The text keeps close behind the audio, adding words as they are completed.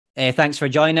Thanks for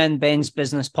joining Ben's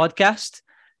Business Podcast.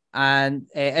 And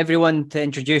everyone, to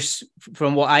introduce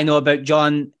from what I know about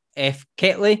John F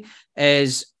Kettley,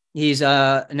 is he's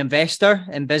an investor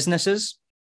in businesses,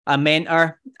 a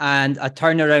mentor, and a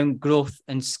turnaround, growth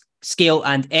and scale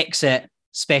and exit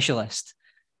specialist.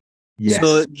 Yes.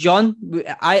 So, John,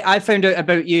 I found out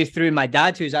about you through my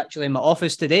dad, who's actually in my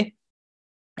office today.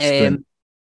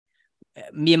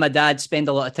 Me and my dad spend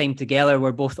a lot of time together.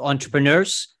 We're both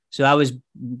entrepreneurs. So I was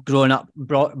born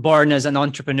as an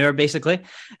entrepreneur, basically.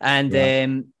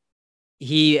 And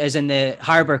he is in the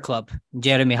Harbour Club,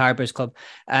 Jeremy Harbour's club.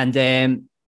 And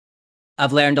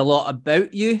I've learned a lot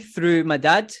about you through my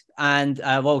dad. And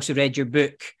I've also read your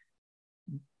book,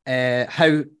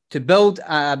 How to Build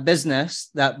a Business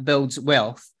That Builds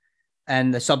Wealth.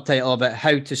 And the subtitle of it,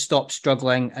 How to Stop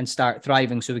Struggling and Start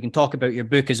Thriving. So we can talk about your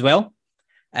book as well.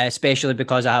 Especially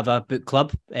because I have a book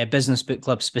club, a business book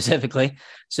club specifically.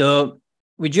 So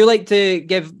would you like to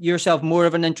give yourself more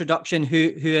of an introduction?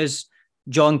 Who is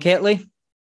John Kettley?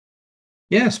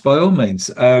 Yes, by all means.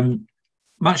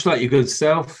 Much like your good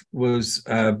self, was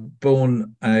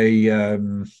born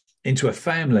into a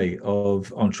family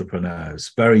of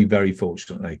entrepreneurs, very, very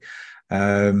fortunately.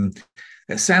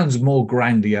 It sounds more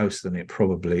grandiose than it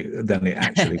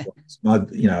actually was.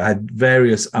 I had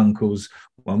various uncles.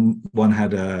 One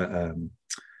had a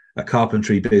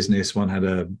carpentry business, one had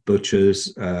a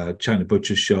butcher's chain of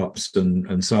butcher shops,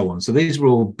 and so on. So these were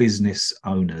all business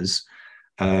owners,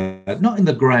 not in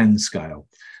the grand scale.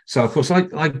 So of course, I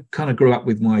kind of grew up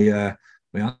with my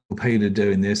Uncle Peter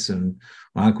doing this, and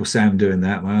my Uncle Sam doing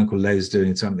that, my Uncle Les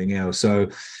doing something else. So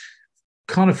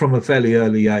kind of from a fairly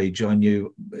early age, I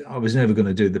knew I was never going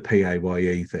to do the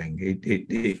PAYE thing.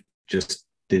 It just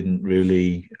didn't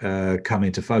really come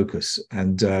into focus.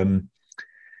 And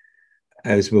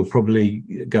as we'll probably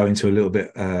go into a little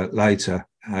bit later,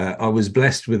 I was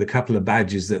blessed with a couple of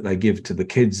badges that they give to the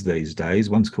kids these days.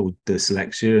 One's called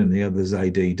dyslexia and the other's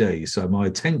ADD. So my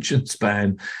attention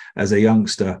span as a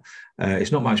youngster,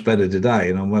 it's not much better today,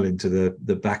 and I'm well into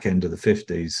the back end of the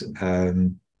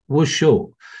 50s, was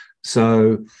short.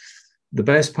 So the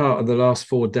best part of the last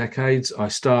 4 decades, I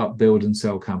start, build and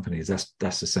sell companies.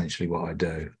 That's essentially what I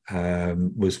do.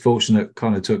 Was fortunate,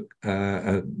 kind of took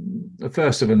the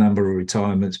first of a number of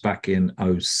retirements back in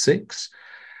 2006.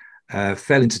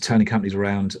 Fell into turning companies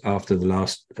around after the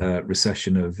last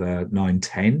recession of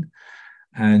 9-10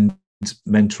 and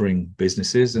mentoring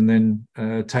businesses, and then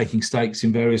taking stakes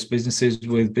in various businesses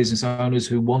with business owners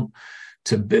who want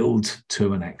to build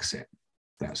to an exit.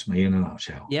 That's me in a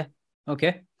nutshell. Yeah.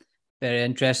 Okay. Very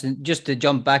interesting. Just to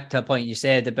jump back to a point you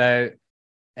said about,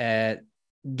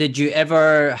 did you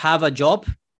ever have a job,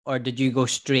 or did you go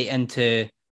straight into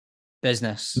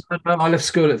business? I left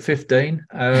school at 15.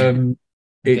 Okay.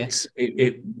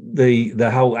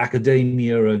 The whole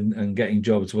academia and getting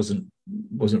jobs wasn't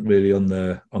really on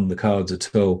the cards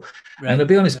at all. Right. And to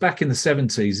be honest, back in the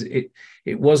 70s,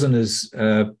 it wasn't as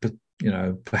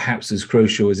perhaps as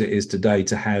crucial as it is today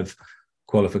to have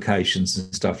qualifications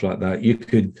and stuff like that. You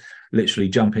could literally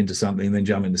jump into something and then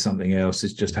jump into something else.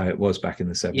 It's just how it was back in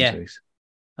the 70s. Yeah.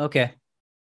 Okay.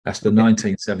 That's the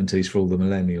 1970s for all the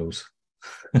millennials.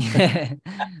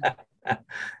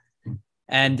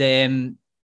 And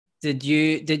did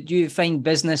you find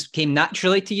business came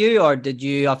naturally to you, or did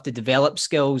you have to develop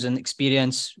skills and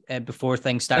experience before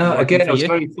things started working again, for you? I was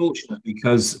very fortunate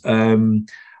because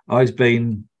I've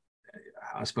been,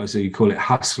 I suppose you call it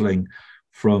hustling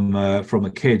from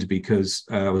a kid, because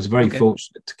I was very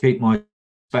fortunate to keep my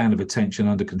span of attention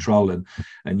under control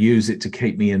and use it to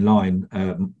keep me in line.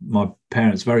 My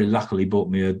parents very luckily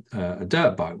bought me a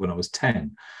dirt bike when I was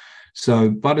 10. So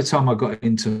by the time I got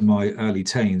into my early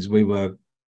teens, we were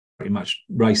pretty much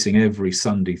racing every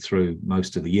Sunday through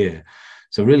most of the year.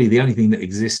 So really the only thing that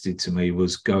existed to me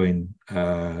was going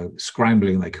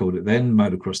scrambling, they called it then,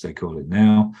 motocross they call it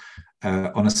now,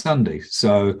 on a Sunday.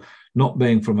 So not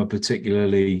being from a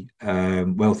particularly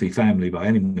wealthy family by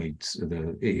any means,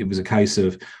 it was a case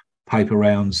of paper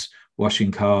rounds, washing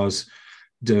cars,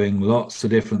 doing lots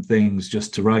of different things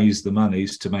just to raise the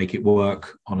monies to make it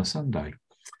work on a Sunday.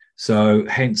 So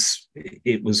hence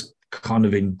it was kind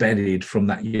of embedded from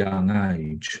that young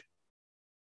age.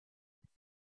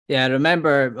 Yeah, I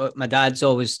remember my dad's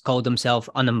always called himself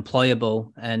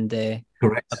unemployable, and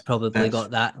correct. I've probably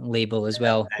got that label as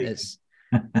well. It's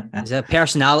a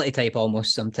personality type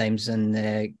almost sometimes, and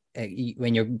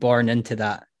when you're born into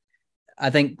that. I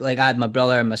think, like, I had my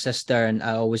brother and my sister, and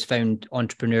I always found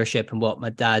entrepreneurship and what my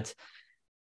dad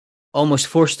almost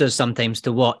forced us sometimes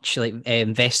to watch, like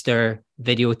investor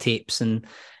videotapes and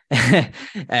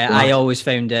I always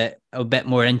found it a bit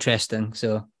more interesting.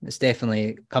 So it's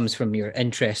definitely comes from your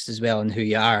interest as well and who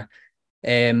you are.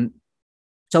 Um,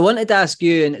 so I wanted to ask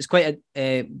you, and it's quite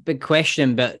a big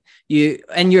question, but you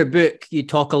in your book you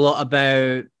talk a lot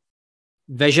about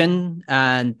vision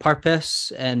and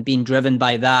purpose and being driven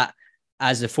by that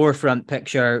as the forefront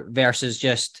picture versus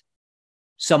just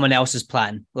someone else's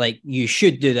plan. Like you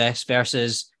should do this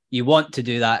versus you want to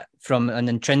do that from an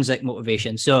intrinsic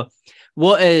motivation. So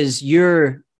what is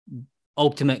your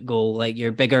ultimate goal, like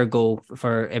your bigger goal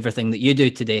for everything that you do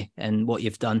today and what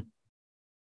you've done?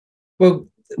 Well,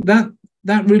 that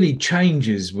really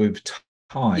changes with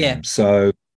time. Yeah.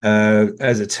 So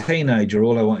as a teenager,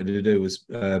 all I wanted to do was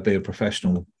be a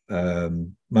professional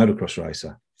motocross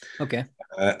racer. Okay.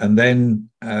 And then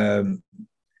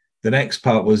the next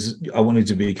part was I wanted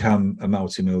to become a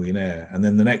multimillionaire. And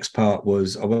then the next part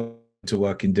was I wanted to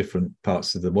work in different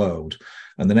parts of the world.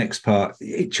 And the next part,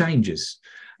 it changes.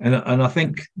 And I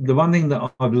think the one thing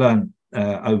that I've learned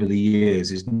over the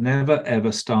years is never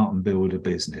ever start and build a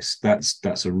business.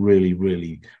 That's a really,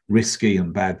 really risky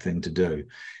and bad thing to do.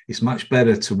 It's much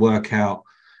better to work out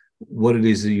what it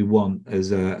is that you want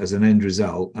as an end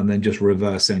result and then just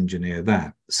reverse engineer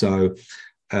that. So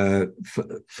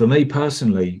for me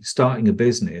personally, starting a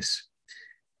business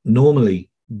normally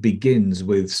begins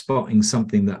with spotting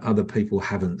something that other people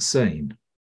haven't seen.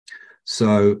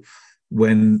 So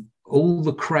when all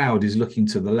the crowd is looking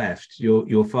to the left,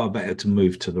 you're far better to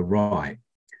move to the right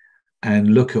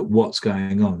and look at what's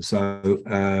going on. So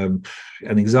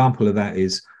an example of that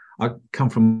is I come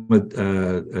from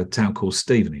a town called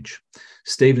Stevenage.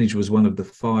 Stevenage was one of the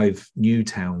 5 new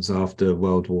towns after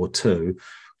World War II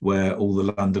where all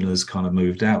the Londoners kind of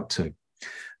moved out to.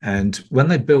 And when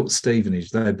they built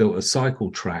Stevenage, they built a cycle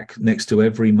track next to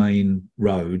every main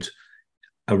road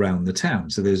around the town.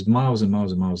 So there's miles and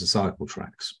miles and miles of cycle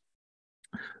tracks.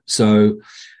 So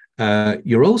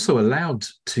you're also allowed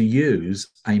to use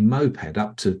a moped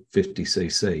up to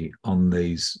 50cc on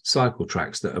these cycle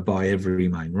tracks that are by every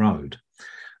main road.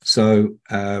 So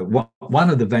one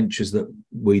of the ventures that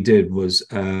we did was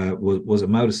a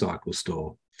motorcycle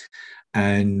store,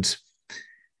 and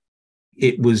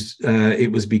it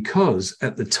was because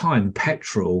at the time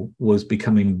petrol was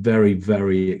becoming very,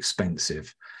 very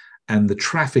expensive. And the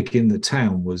traffic in the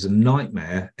town was a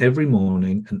nightmare every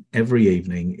morning and every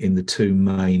evening in the 2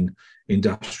 main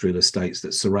industrial estates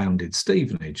that surrounded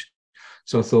Stevenage.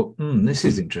 So I thought, this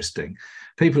is interesting.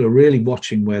 People are really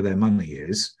watching where their money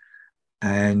is,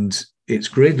 and it's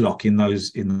gridlock in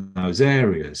those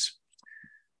areas.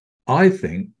 I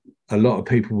think a lot of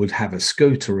people would have a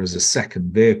scooter as a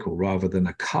second vehicle rather than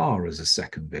a car as a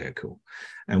second vehicle.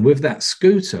 And with that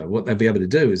scooter, what they'll be able to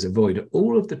do is avoid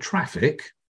all of the traffic.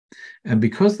 And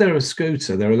because they're a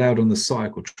scooter, they're allowed on the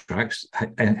cycle tracks,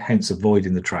 hence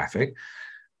avoiding the traffic.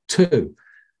 2,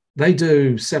 they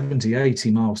do 70,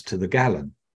 80 miles to the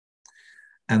gallon,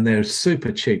 and they're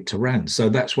super cheap to run. So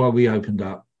that's why we opened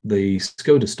up the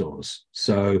scooter stores.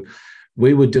 So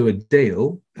we would do a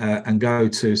deal and go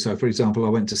to, so for example, I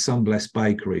went to Sunblest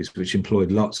Bakeries, which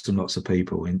employed lots and lots of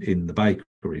people in the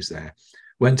bakeries there,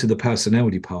 went to the personnel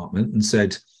department and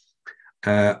said,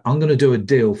 I'm going to do a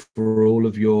deal for all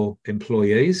of your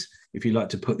employees, if you'd like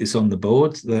to put this on the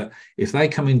board, that if they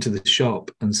come into the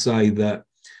shop and say that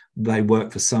they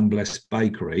work for Sunblest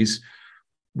Bakeries,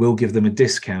 we'll give them a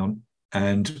discount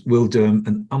and we'll do them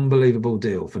an unbelievable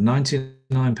deal. For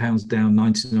 £99 down,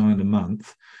 99 a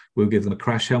month, we'll give them a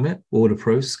crash helmet,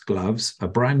 waterproofs, gloves, a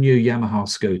brand new Yamaha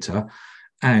scooter,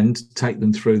 and take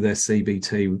them through their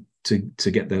CBT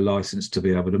to get their license to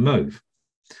be able to move.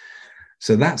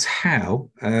 So that's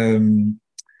how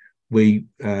we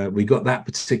got that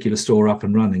particular store up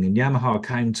and running. And Yamaha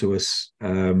came to us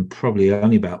probably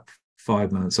only about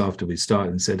 5 months after we started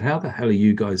and said, "How the hell are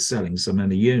you guys selling so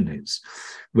many units?"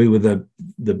 We were the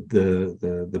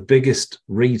biggest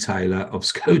retailer of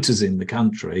scooters in the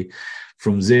country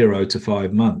from 0 to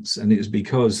 5 months, and it was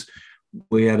because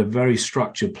we had a very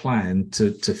structured plan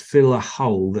to fill a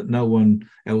hole that no one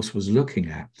else was looking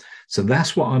at. So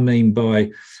that's what I mean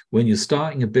by when you're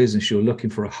starting a business, you're looking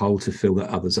for a hole to fill that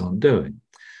others aren't doing.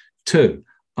 2,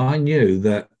 I knew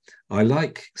that I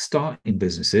like starting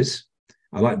businesses,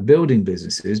 I like building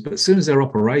businesses, but as soon as they're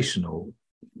operational,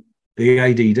 the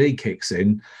ADD kicks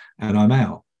in and I'm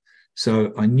out.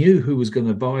 So I knew who was going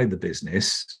to buy the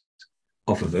business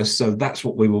off of us. So that's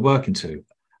what we were working to.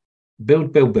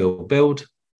 Build,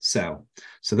 sell.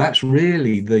 So that's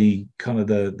really the kind of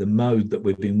the mode that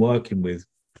we've been working with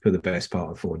for the best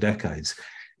part of 4 decades,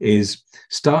 is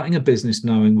starting a business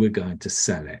knowing we're going to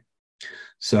sell it.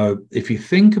 So if you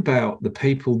think about the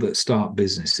people that start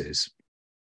businesses,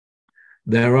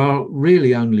 there are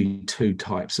really only two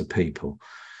types of people.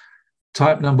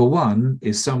 Type number one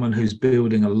is someone who's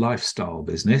building a lifestyle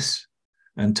business,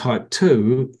 and type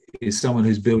two is someone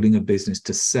who's building a business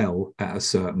to sell at a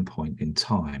certain point in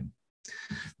time.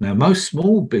 Now, most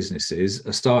small businesses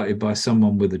are started by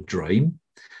someone with a dream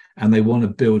and they want to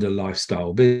build a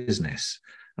lifestyle business.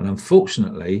 And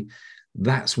unfortunately,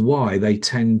 that's why they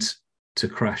tend to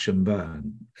crash and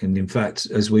burn. And in fact,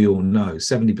 as we all know,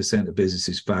 70% of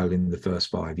businesses fail in the first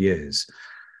 5 years.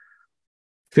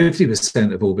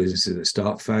 50% of all businesses that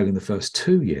start fail in the first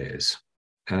 2 years.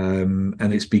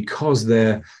 And it's because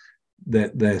they're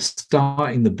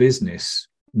starting the business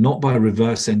not by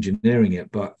reverse engineering it,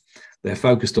 but they're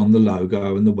focused on the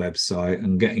logo and the website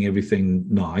and getting everything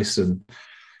nice. And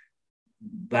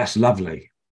that's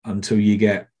lovely until you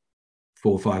get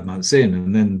 4 or 5 months in,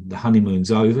 and then the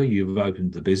honeymoon's over, you've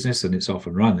opened the business and it's off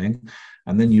and running.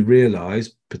 And then you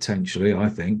realize, potentially, I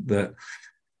think, that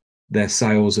their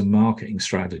sales and marketing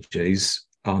strategies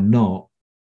are not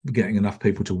getting enough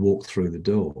people to walk through the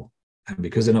door. And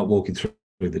because they're not walking through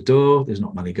the door, there's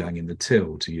not money going in the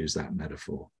till, to use that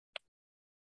metaphor.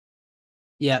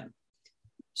 Yeah.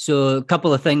 So a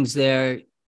couple of things there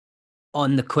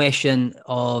on the question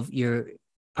of your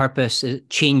purpose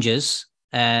changes,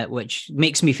 which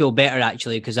makes me feel better,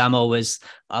 actually, because I'm always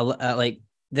like,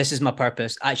 this is my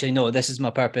purpose. Actually, no, this is my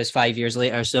purpose 5 years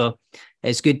later. So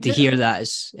it's good to hear that.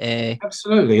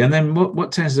 Absolutely. And then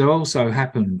what tends to also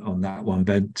happen on that one,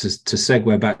 Ben, to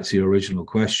segue back to your original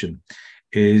question,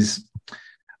 is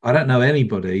I don't know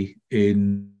anybody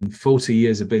in 40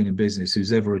 years of being in business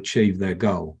who's ever achieved their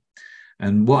goal.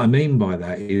 And what I mean by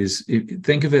that is,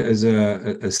 think of it as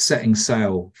a setting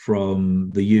sail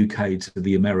from the UK to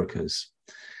the Americas.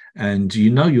 And you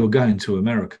know you're going to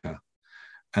America.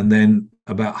 And then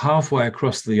about halfway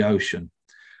across the ocean,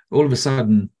 all of a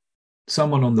sudden,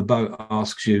 someone on the boat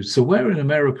asks you, so where in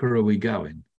America are we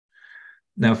going?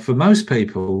 Now, for most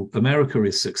people, America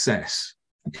is success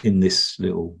in this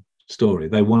little story.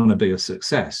 They want to be a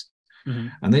success. Mm-hmm.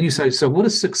 And then you say, so what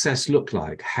does success look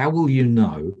like? How will you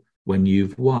know when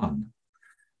you've won?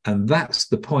 And that's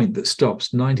the point that stops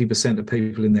 90% of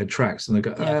people in their tracks. And they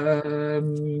go,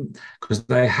 because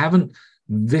they haven't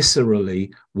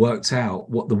viscerally worked out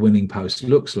what the winning post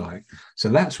looks like. So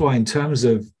that's why, in terms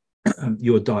of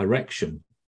your direction,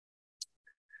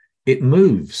 it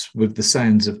moves with the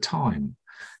sands of time,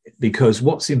 because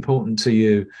what's important to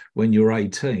you when you're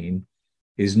 18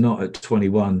 is not at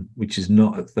 21, which is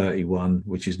not at 31,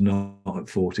 which is not at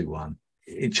 41.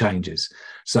 It changes.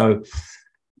 So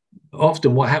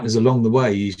often what happens along the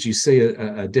way is you see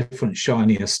a different,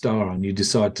 shinier star and you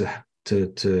decide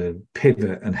to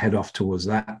pivot and head off towards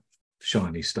that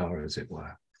shiny star, as it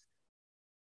were.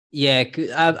 Yeah,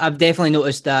 I've definitely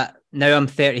noticed that. Now I'm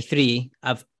 33.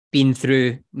 I've been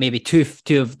through maybe two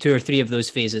or three of those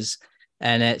phases,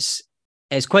 and it's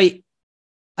quite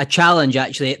a challenge,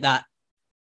 actually, at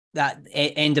that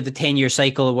end of the 10-year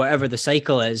cycle, or whatever the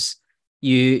cycle is.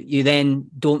 You then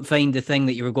don't find the thing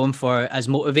that you were going for as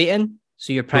motivating,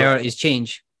 so your priorities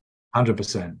change.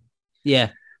 100%.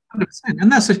 Yeah, 100%.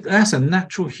 And that's a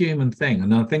natural human thing.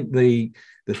 And I think the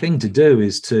thing to do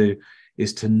is to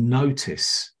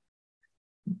notice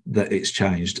that it's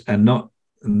changed, and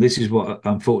this is what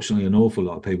unfortunately an awful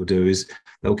lot of people do, is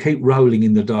they'll keep rolling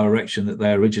in the direction that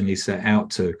they originally set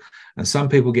out to. And some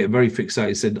people get very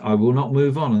fixated, said, I will not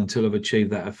move on until I've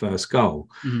achieved that first goal.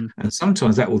 Mm-hmm. And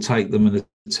sometimes that will take them an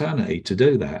eternity to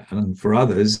do that. And for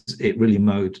others, it really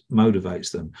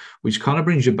motivates them, which kind of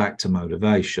brings you back to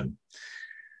motivation.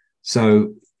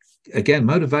 So again,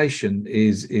 motivation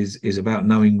is about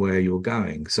knowing where you're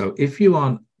going. So if you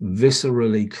aren't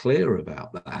viscerally clear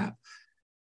about that,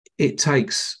 it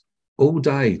takes all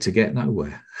day to get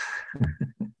nowhere.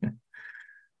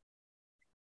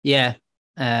 Yeah,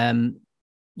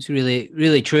 it's really,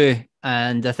 really true.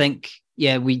 And I think,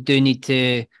 we do need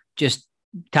to just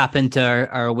tap into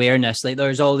our awareness. Like,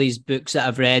 there's all these books that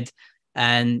I've read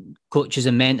and coaches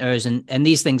and mentors, and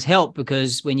these things help,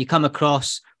 because when you come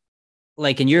across,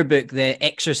 like in your book, the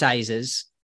exercises,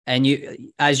 and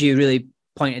you, as you really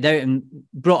pointed out and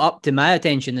brought up to my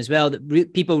attention as well,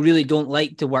 that people really don't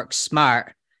like to work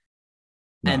smart.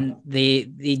 No. And they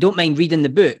don't mind reading the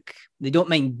book. They don't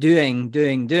mind doing,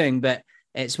 but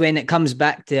it's when it comes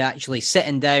back to actually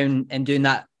sitting down and doing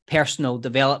that personal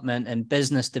development and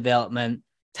business development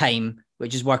time,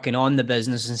 which is working on the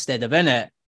business instead of in it,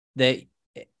 that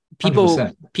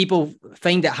people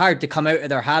find it hard to come out of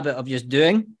their habit of just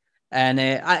doing. And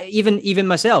I even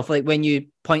myself, like when you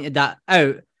pointed that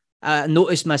out, I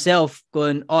noticed myself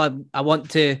going, I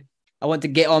want to I want to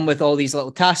get on with all these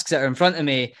little tasks that are in front of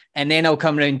me, and then I'll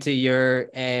come around to your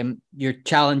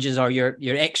challenges or your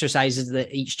exercises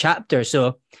that each chapter.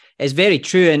 So it's very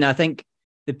true, and I think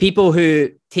the people who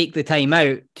take the time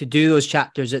out to do those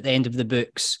chapters at the end of the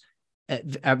books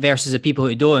versus the people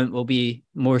who don't will be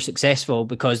more successful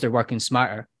because they're working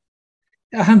smarter.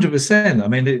 100%. I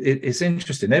mean, it's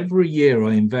interesting. Every year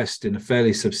I invest in a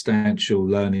fairly substantial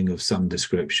learning of some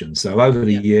description. So over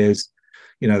the years,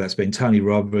 that's been Tony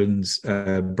Robbins,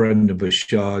 Brendan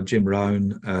Burchard, Jim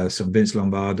Rohn, some Vince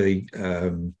Lombardi,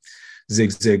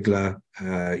 Zig Ziglar,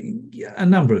 a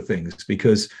number of things,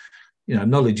 because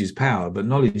knowledge is power, but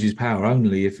knowledge is power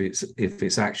only if it's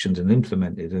actioned and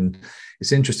implemented. And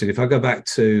it's interesting, if I go back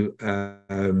to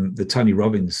the Tony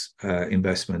Robbins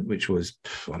investment, which was,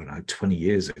 20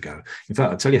 years ago. In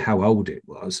fact, I'll tell you how old it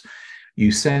was.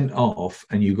 You sent off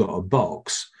and you got a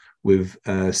box with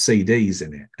CDs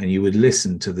in it, and you would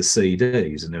listen to the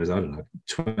CDs, and there was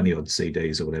 20 odd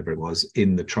CDs or whatever it was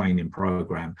in the training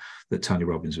program that Tony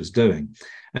Robbins was doing.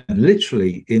 And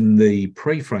literally in the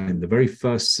pre-frame, the very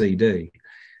first CD,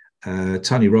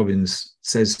 Tony Robbins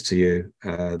says to you,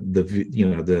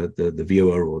 the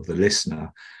viewer or the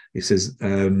listener, he says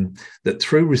that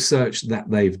through research that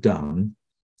they've done,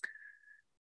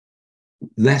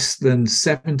 less than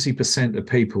 70% of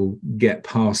people get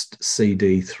past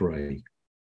CD3.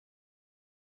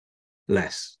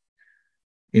 Less.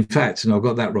 In fact, and I've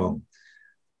got that wrong,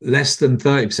 less than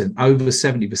 30%, over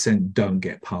 70% don't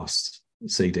get past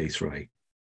CD3.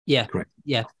 Yeah. Correct.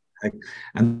 Yeah. Okay.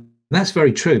 And that's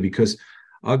very true, because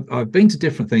I've been to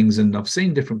different things and I've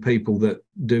seen different people that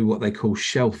do what they call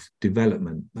shelf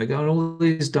development. They go on all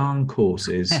these darn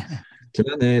courses to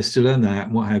learn this, to learn that,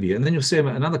 and what have you. And then you'll see them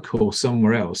at another course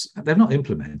somewhere else. They've not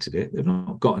implemented it. They've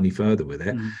not got any further with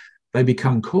it. They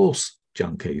become course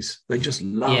junkies. They just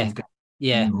love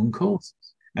going on courses.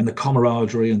 And the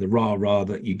camaraderie and the rah-rah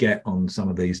that you get on some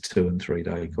of these 2 and 3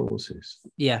 day courses.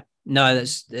 Yeah. No,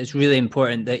 it's really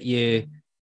important that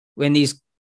when these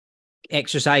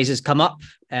exercises come up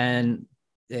and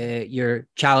you're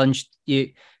challenged,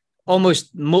 you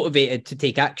almost motivated to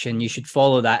take action, you should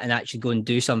follow that and actually go and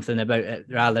do something about it,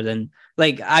 rather than,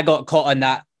 like, I got caught on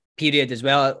that period as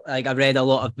well. Like, I read a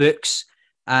lot of books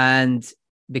and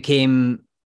became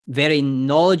very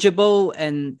knowledgeable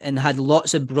and had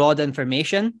lots of broad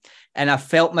information, and I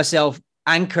felt myself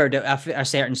anchored at a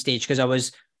certain stage because I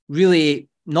was really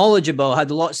knowledgeable,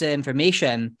 had lots of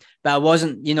information, but I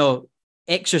wasn't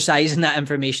exercising that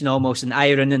information almost and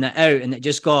ironing it out, and it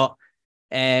just got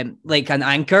like an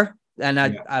anchor, and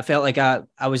I felt like I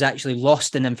was actually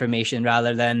lost in information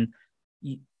rather than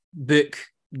book,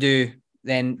 do,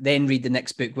 then read the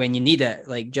next book when you need it,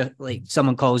 like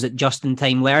someone calls it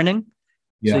just-in-time learning.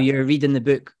 So you're reading the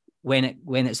book when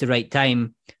it's the right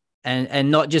time, and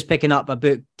not just picking up a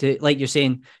book to, like you're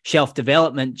saying, shelf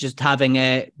development, just having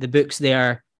the books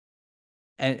there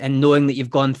and knowing that you've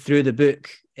gone through the book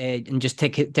and just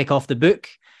tick off the book.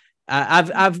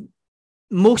 I've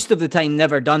most of the time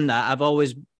never done that. I've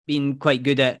always been quite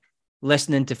good at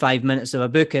listening to 5 minutes of a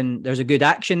book, and there's a good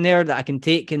action there that I can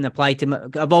take and apply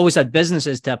to I've always had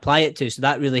businesses to apply it to, so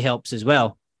that really helps as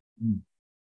well.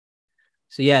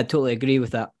 So yeah, I totally agree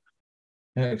with that.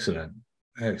 Excellent.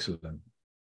 So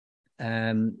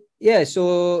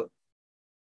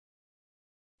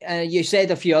you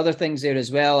said a few other things there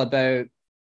as well about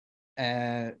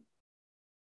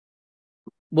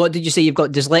what did you say? You've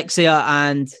got dyslexia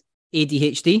and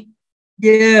ADHD?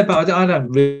 Yeah, but I don't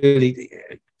really.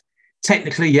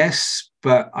 Technically, yes,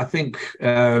 but I think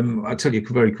I'll tell you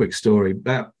a very quick story.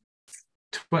 About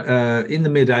in the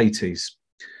mid-'80s,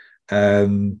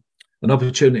 an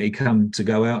opportunity come to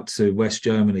go out to West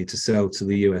Germany to sell to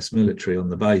the US military on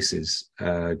the bases,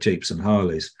 Jeeps and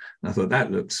Harleys. And I thought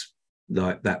that looks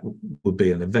like that would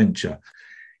be an adventure.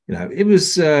 It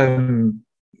was, there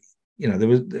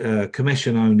was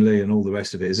commission only and all the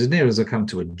rest of it. It's as near as I come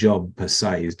to a job per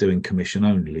se, is doing commission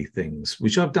only things,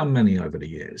 which I've done many over the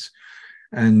years.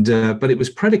 And but it was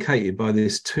predicated by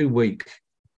this 2-week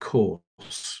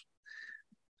course.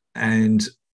 And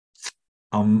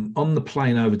I'm on the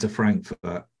plane over to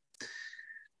Frankfurt,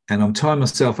 and I'm tying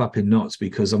myself up in knots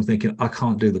because I'm thinking I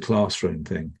can't do the classroom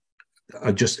thing.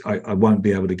 I won't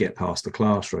be able to get past the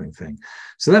classroom thing.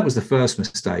 So that was the first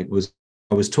mistake, was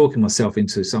I was talking myself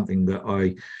into something that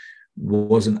I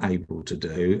wasn't able to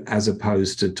do, as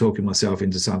opposed to talking myself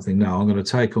into something, no, I'm going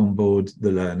to take on board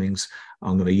the learnings,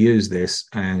 I'm going to use this.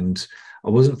 And I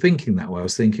wasn't thinking that way. I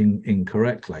was thinking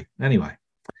incorrectly. Anyway,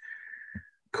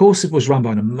 course was run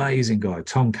by an amazing guy,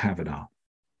 Tom Kavanagh,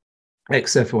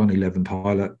 ex-F111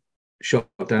 pilot, shot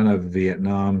down over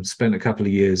Vietnam, spent a couple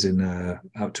of years in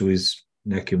up to his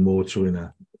neck in water in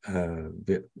a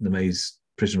Vietnamese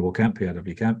prisoner of war camp,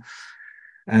 POW camp,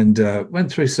 and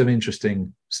went through some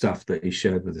interesting stuff that he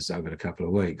shared with us over a couple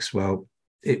of weeks. Well,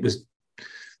 it was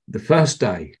the first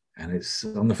day, and it's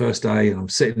on the first day, and I'm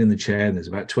sitting in the chair, and there's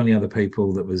about 20 other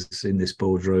people that was in this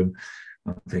boardroom.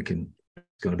 I'm thinking,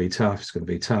 it's going to be tough, it's going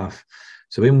to be tough.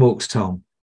 So in walks Tom,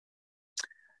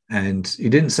 and he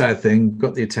didn't say a thing,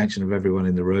 got the attention of everyone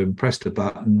in the room, pressed a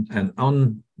button, and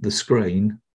on the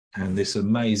screen, and this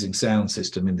amazing sound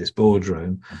system in this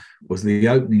boardroom, was the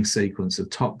opening sequence of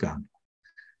Top Gun.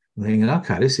 I'm thinking,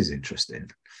 okay, this is interesting.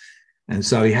 And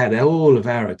so he had all of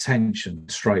our attention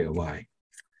straight away.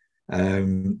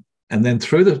 And then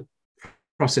through the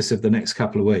process of the next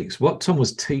couple of weeks, what Tom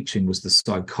was teaching was the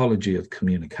psychology of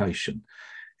communication.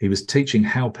 He was teaching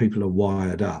how people are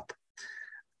wired up.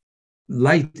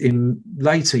 In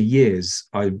later years,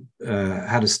 I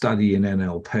had a study in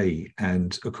NLP,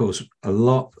 and of course, a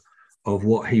lot of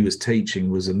what he was teaching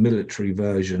was a military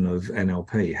version of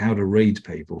NLP, how to read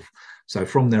people. So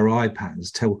from their eye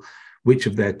patterns, tell which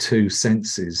of their two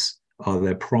senses are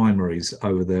their primaries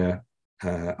over the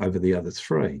other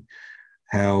three.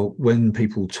 How, when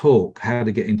people talk, how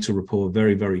to get into rapport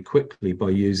very, very quickly by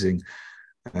using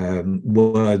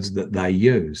words that they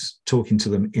use, talking to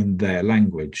them in their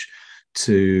language,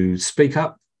 to speak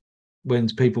up when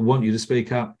people want you to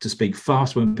speak up, to speak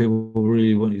fast when people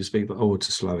really want you to speak, or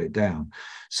to slow it down.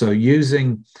 So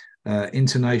using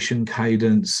intonation,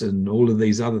 cadence, and all of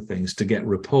these other things to get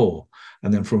rapport.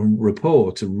 And then from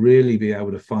rapport to really be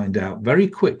able to find out very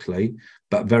quickly,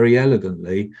 but very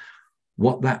elegantly,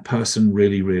 what that person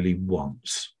really, really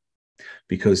wants.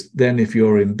 Because then if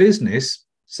you're in business,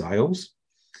 sales,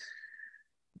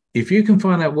 if you can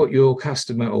find out what your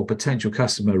customer or potential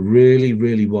customer really,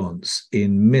 really wants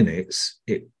in minutes,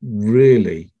 it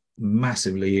really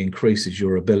massively increases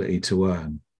your ability to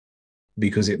earn,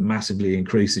 because it massively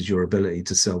increases your ability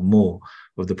to sell more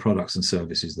of the products and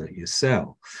services that you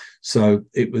sell. So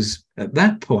it was at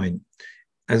that point,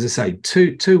 as I say,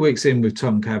 two weeks in with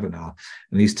Tom Kavanagh,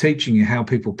 and he's teaching you how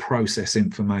people process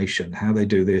information, how they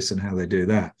do this and how they do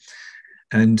that.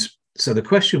 And so the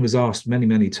question was asked many,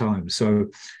 many times. So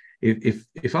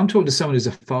if I'm talking to someone who's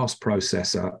a fast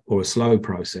processor or a slow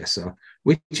processor,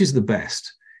 which is the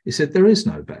best? He said, there is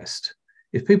no best.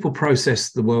 If people process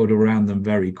the world around them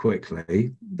very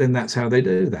quickly, then that's how they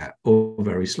do that, or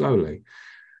very slowly.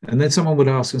 And then someone would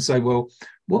ask and say, well,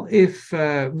 what if,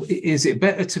 is it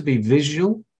better to be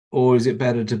visual or is it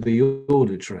better to be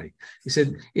auditory? He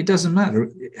said, it doesn't matter.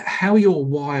 How you're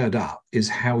wired up is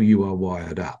how you are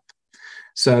wired up.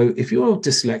 So if you're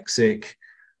dyslexic,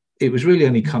 it was really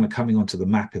only kind of coming onto the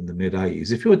map in the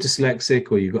mid-80s. If you're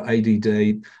dyslexic or you've got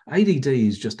ADD, ADD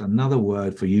is just another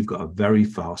word for you've got a very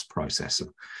fast processor.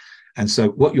 And so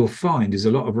what you'll find is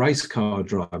a lot of race car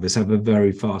drivers have a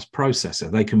very fast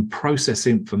processor. They can process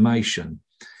information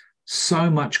so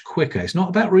much quicker. It's not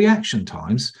about reaction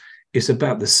times. It's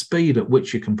about the speed at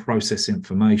which you can process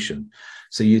information.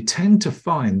 So you tend to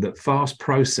find that fast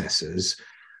processors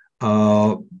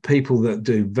are people that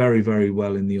do very, very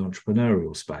well in the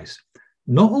entrepreneurial space.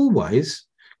 Not always,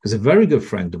 because a very good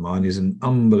friend of mine is an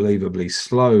unbelievably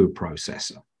slow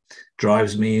processor.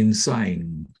 Drives me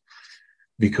insane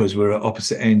because we're at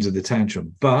opposite ends of the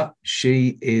tantrum. But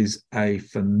she is a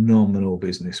phenomenal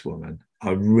businesswoman.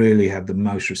 I really have the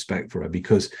most respect for her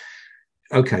because,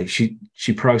 okay, she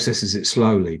processes it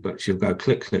slowly, but she'll go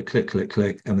click, click, click, click,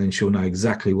 click, and then she'll know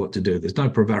exactly what to do. There's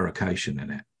no prevarication in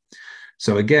it.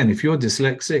 So again, if you're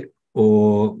dyslexic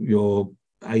or you're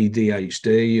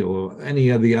ADHD or any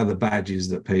of the other badges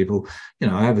that people,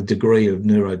 I have a degree of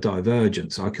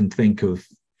neurodivergence. I can think of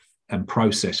and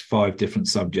process 5 different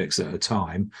subjects at a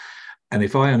time. And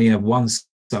if I only have one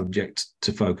subject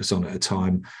to focus on at a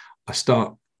time, I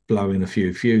start blowing a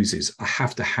few fuses. I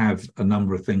have to have a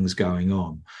number of things going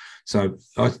on. So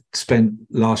I spent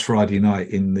last Friday night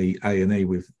in the A&E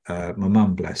with my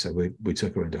mum, bless her. We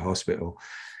took her into hospital.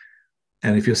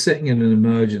 And if you're sitting in an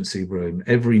emergency room,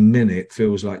 every minute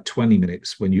feels like 20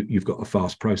 minutes when you've got a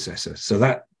fast processor. So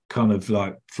that kind of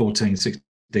like 14,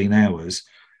 16 hours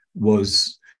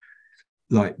was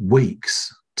like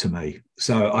weeks to me.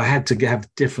 So I had to have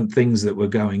different things that were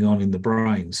going on in the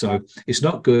brain. So it's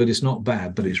not good, it's not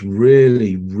bad, but it's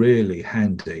really, really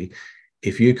handy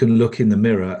if you can look in the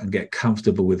mirror and get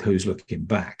comfortable with who's looking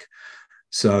back.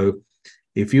 So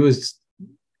if you was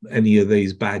any of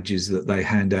these badges that they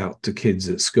hand out to kids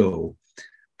at school,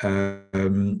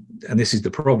 and this is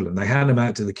the problem, they hand them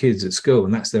out to the kids at school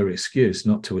and that's their excuse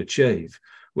not to achieve.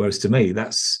 Whereas to me,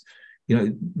 that's,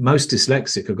 most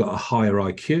dyslexic have got a higher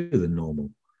IQ than normal.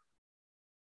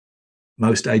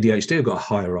 Most ADHD have got a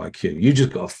higher IQ. You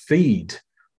just got to feed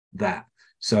that.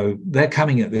 So they're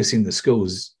coming at this in the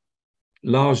schools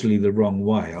largely the wrong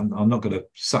way. I'm not going to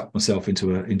suck myself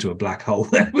into a black hole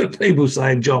with people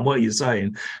saying, John, what are you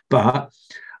saying? But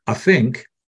I think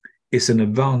it's an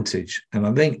advantage. And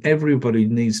I think everybody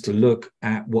needs to look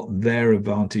at what their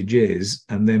advantage is.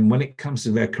 And then when it comes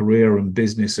to their career and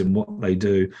business and what they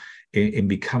do in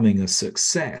becoming a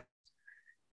success,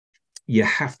 you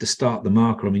have to start the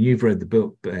marker. I mean, you've read the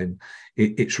book, Ben.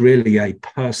 It's really a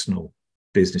personal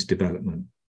business development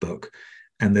book.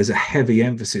 And there's a heavy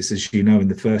emphasis, as you know, in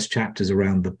the first chapters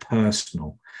around the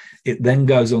personal. It then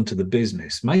goes on to the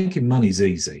business. Making money's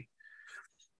easy.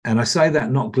 And I say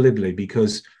that not glibly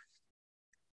because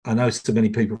I know so many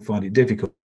people find it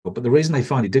difficult. But the reason they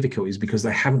find it difficult is because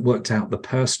they haven't worked out the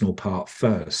personal part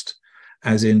first,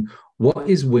 as in what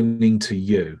is winning to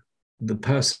you, the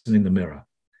person in the mirror.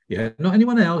 Yeah, not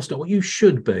anyone else, not what you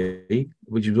should be,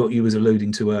 which is what you was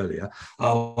alluding to earlier.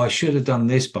 Oh, I should have done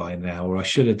this by now, or I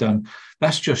should have done.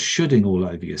 That's just shoulding all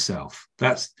over yourself.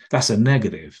 That's a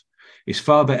negative. It's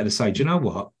far better to say, do you know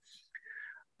what?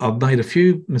 I've made a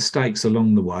few mistakes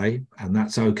along the way, and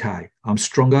that's okay. I'm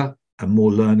stronger and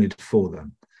more learned for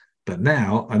them. But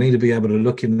now I need to be able to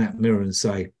look in that mirror and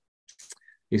say,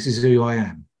 this is who I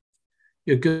am.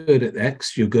 You're good at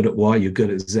X, you're good at Y, you're good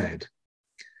at Z.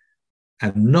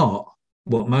 And not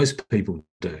what most people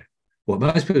do. What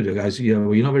most people do is,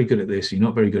 well, you're not very good at this, you're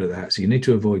not very good at that, so you need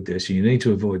to avoid this, you need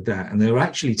to avoid that. And they're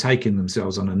actually taking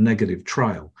themselves on a negative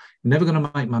trail. You're never going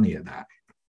to make money at that.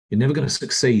 You're never going to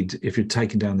succeed if you're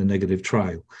taking down the negative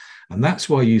trail. And that's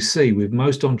why you see with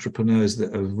most entrepreneurs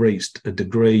that have reached a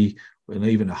degree and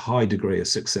even a high degree of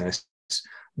success,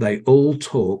 they all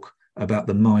talk about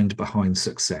the mind behind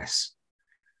success.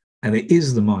 And it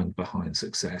is the mind behind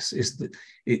success.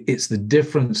 It's the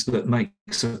difference that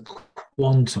makes a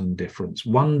quantum difference.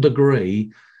 1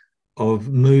 degree of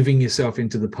moving yourself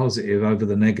into the positive over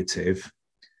the negative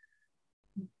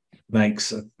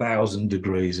makes 1,000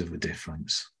 degrees of a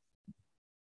difference.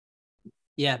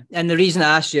 Yeah. And the reason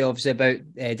I asked you obviously about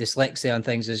dyslexia and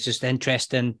things is just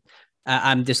interesting.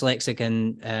 I'm dyslexic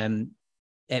and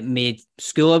it made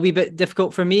school a wee bit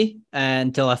difficult for me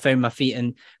until I found my feet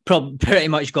and pretty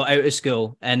much got out of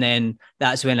school. And then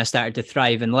that's when I started to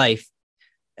thrive in life.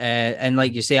 And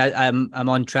like you say, I'm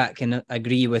on track and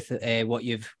agree with what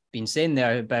you've been saying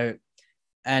there about.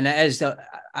 And it is,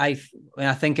 when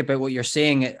I think about what you're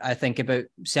saying, I think about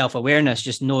self-awareness,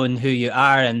 just knowing who you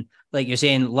are. And like you're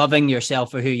saying, loving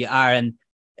yourself for who you are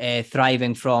and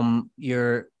thriving from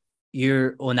your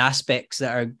own aspects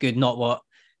that are good, not what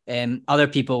other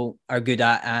people are good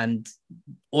at, and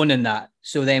owning that.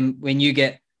 So then when you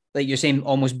get, like you're saying,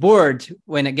 almost bored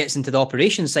when it gets into the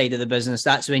operations side of the business,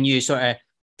 that's when you sort of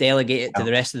delegate it to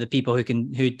the rest of the people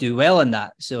who do well in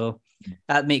that. So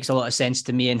that makes a lot of sense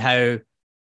to me, and how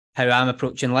I'm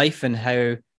approaching life, and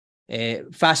how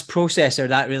fast processor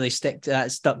that really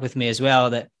stuck with me as well.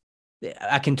 That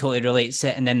I can totally relate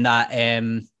sitting in that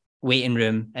waiting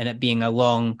room and it being a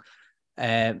long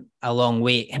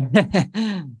wait.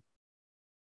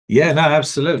 Yeah, no,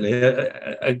 absolutely.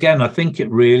 Again, I think it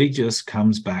really just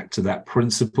comes back to that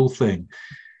principal thing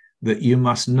that you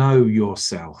must know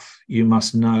yourself. You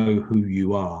must know who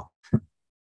you are.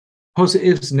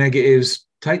 Positives, negatives,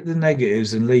 take the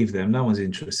negatives and leave them. No one's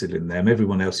interested in them.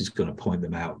 Everyone else is going to point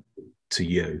them out to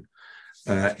you.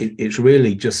 It's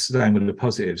really just staying with the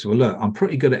positives. Well, look, I'm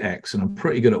pretty good at X and I'm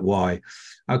pretty good at Y.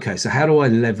 Okay, so how do I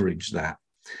leverage that?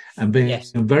 And being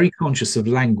very conscious of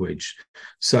language.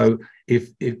 So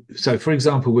so for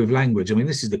example, with language, I mean,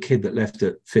 this is the kid that left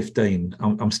at 15.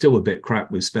 I'm still a bit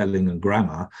crap with spelling and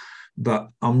grammar, but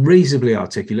I'm reasonably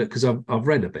articulate because I've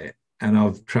read a bit and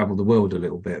I've traveled the world a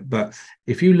little bit. But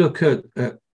if you look at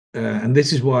and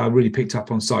this is why I really picked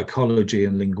up on psychology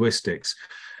and linguistics.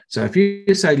 So if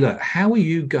you say, look, how are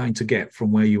you going to get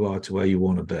from where you are to where you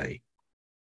want to be?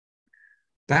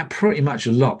 That pretty much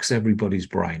locks everybody's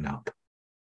brain up.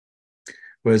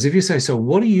 Whereas if you say, so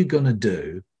what are you going to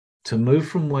do to move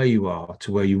from where you are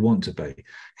to where you want to be?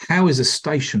 How is a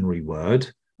stationary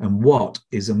word and what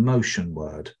is a motion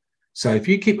word? So if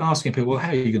you keep asking people, well, how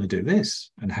are you going to do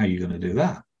this and how are you going to do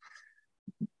that?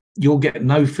 You'll get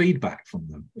no feedback from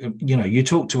them. You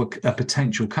talk to a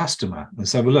potential customer and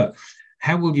say, well, look,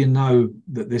 how will you know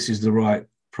that this is the right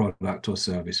product or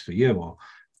service for you?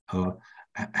 Or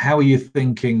how are you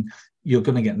thinking? You're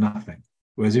going to get nothing.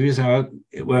 Whereas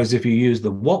if you use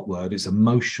the what word, it's a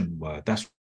motion word. That's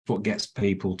what gets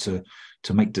people to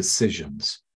make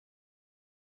decisions.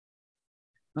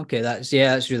 Okay, that's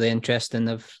really interesting.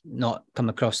 I've not come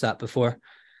across that before.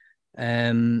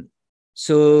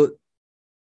 So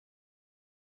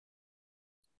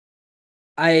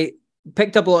I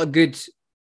picked up a lot of good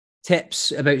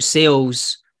tips about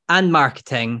sales and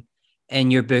marketing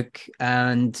in your book.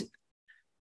 And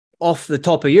off the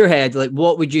top of your head, like,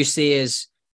 what would you say is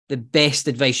the best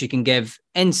advice you can give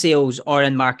in sales or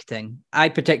in marketing? I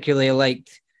particularly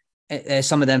liked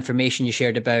some of the information you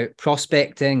shared about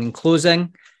prospecting and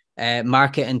closing,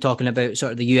 marketing, talking about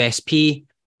sort of the USP.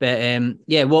 But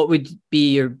yeah, what would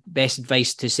be your best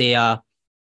advice to, say, a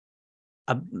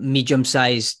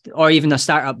medium-sized or even a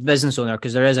startup business owner?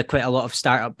 Because there is quite a lot of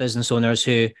startup business owners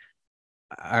who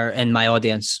are in my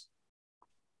audience.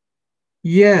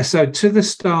 Yeah, so to the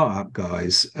startup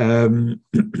guys,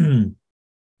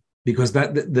 because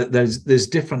there's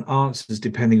different answers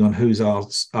depending on who's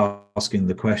asking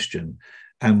the question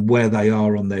and where they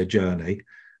are on their journey,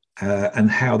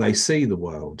 and how they see the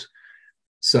world.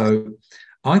 So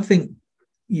I think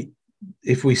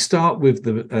if we start with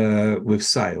with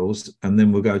sales, and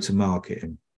then we'll go to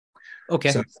marketing.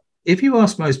 Okay. So if you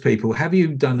ask most people, have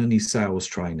you done any sales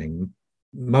training?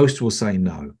 Most will say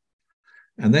no.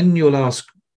 And then you'll ask,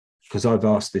 because I've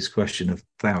asked this question of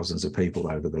thousands of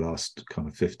people over the last kind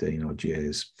of 15 odd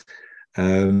years.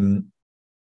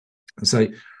 So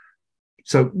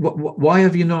why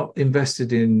have you not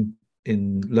invested in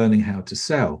learning how to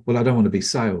sell? Well, I don't want to be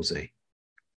salesy.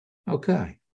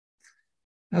 Okay.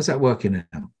 How's that working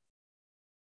out?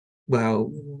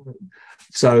 Well,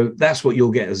 so that's what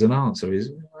you'll get as an answer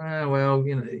is, well,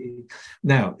 you know.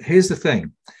 Now, here's the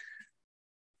thing.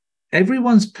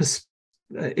 Everyone's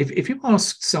if you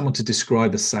ask someone to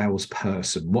describe a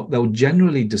salesperson, what they'll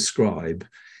generally describe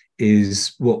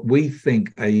is what we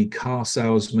think a car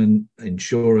salesman,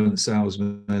 insurance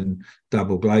salesman,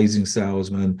 double glazing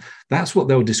salesman, that's what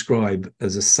they'll describe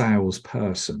as a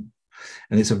salesperson.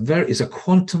 And it's a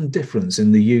quantum difference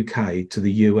in the UK to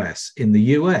the US. In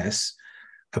the US,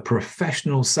 a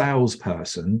professional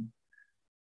salesperson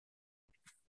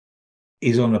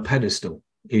is on a pedestal.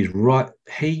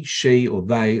 He, she, or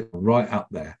they are right up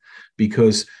there,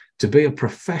 because to be a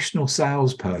professional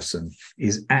salesperson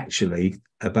is actually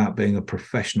about being a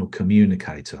professional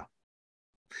communicator.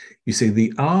 You see,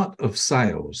 the art of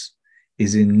sales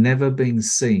is in never being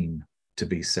seen to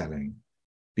be selling,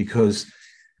 because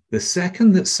the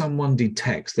second that someone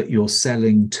detects that you're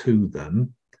selling to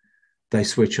them, they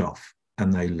switch off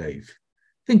and they leave.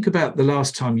 Think about the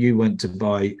last time you went to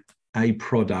buy a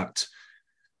product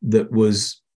that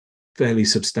was fairly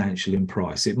substantial in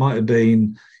price. It might have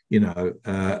been,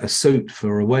 a suit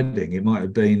for a wedding. It might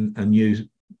have been a new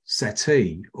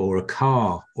settee or a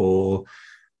car or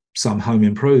some home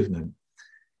improvement.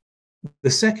 The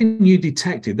second you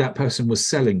detected that person was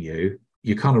selling you,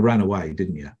 you kind of ran away,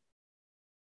 didn't you?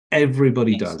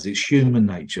 Everybody does. It's human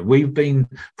nature. We've been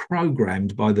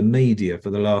programmed by the media for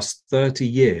the last 30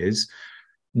 years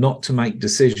not to make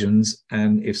decisions.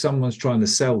 And if someone's trying to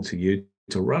sell to you,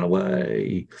 to run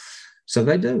away. So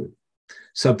they do.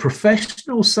 So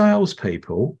professional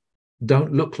salespeople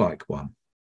don't look like one,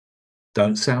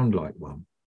 don't sound like one.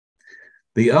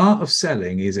 The art of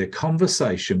selling is a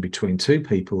conversation between two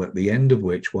people at the end of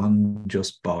which one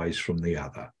just buys from the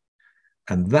other.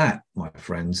 And that, my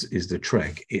friends, is the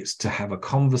trick. It's to have a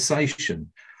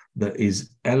conversation that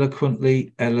is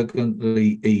elegantly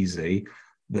easy,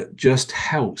 that just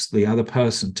helps the other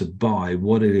person to buy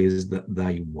what it is that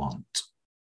they want.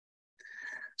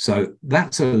 So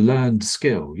that's a learned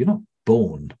skill. You're not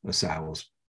born a salesperson.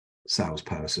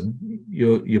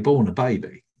 You're born a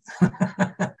baby.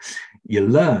 You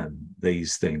learn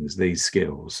these things, these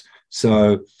skills.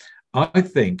 So I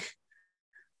think,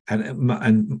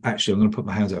 and actually, I'm going to put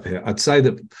my hands up here. I'd say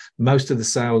that most of the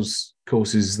sales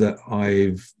courses that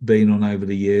I've been on over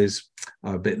the years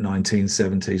are a bit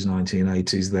 1970s,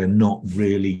 1980s. They're not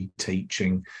really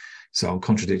teaching. So I'm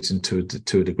contradicting to a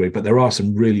degree, but there are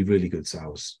some really, really good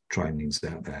sales trainings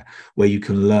out there where you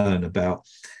can learn about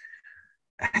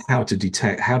how to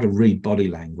detect, how to read body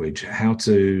language, how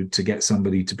to get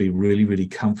somebody to be really, really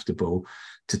comfortable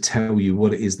to tell you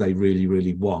what it is they really,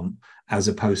 really want, as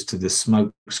opposed to the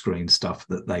smoke screen stuff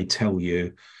that they tell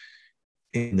you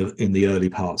in the early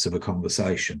parts of a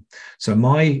conversation. So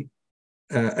my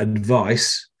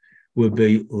advice would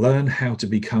be learn how to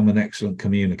become an excellent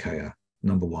communicator.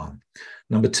 Number one.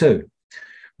 Number two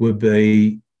would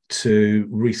be to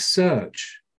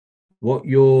research what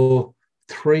your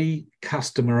 3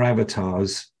 customer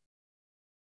avatars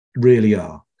really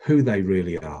are, who they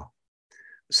really are.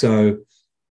 So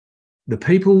the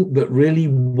people that really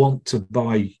want to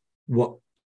buy what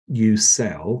you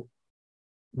sell,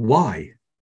 why?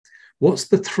 what's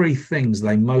the three things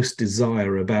they most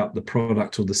desire about the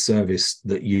product or the service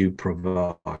that you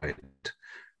provide?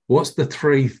 What's the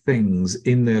three things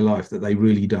in their life that they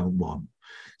really don't want?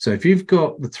 So if you've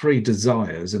got the three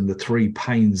desires and the three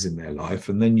pains in their life,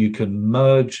 and then you can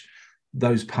merge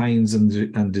those pains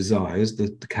and desires,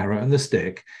 the carrot and the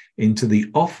stick, into the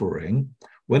offering,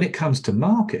 when it comes to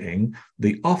marketing,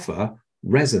 the offer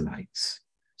resonates.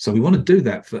 So we want to do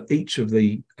that for each of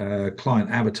the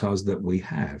client avatars that we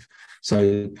have.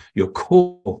 So your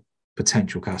core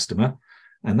potential customer,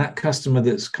 and that customer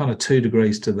that's kind of 2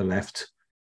 degrees to the left,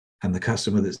 and the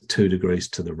customer that's 2 degrees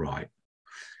to the right.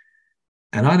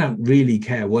 And I don't really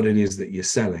care what it is that you're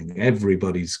selling.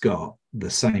 Everybody's got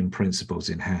the same principles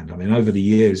in hand. I mean, over the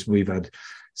years, we've had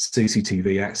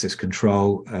CCTV access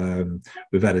control.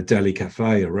 We've had a deli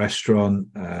cafe, a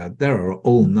restaurant. There are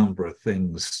all number of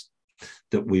things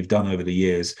that we've done over the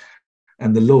years.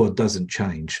 And the law doesn't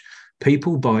change.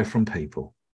 People buy from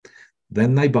people.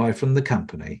 Then they buy from the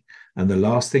company. And the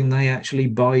last thing they actually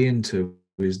buy into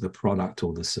is the product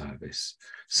or the service.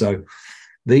 So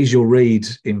these you'll read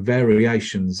in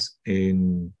variations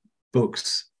in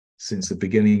books since the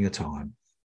beginning of time.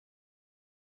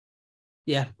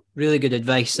 Yeah, really good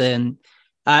advice. And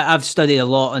I've studied a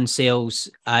lot on sales.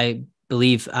 I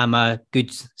believe I'm a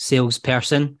good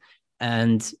salesperson,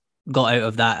 and got out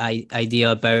of that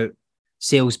idea about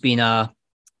sales being a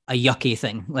yucky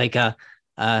thing, like a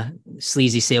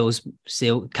sleazy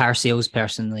car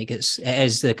salesperson. Like it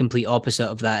is the complete opposite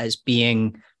of that.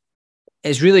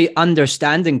 It's really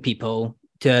understanding people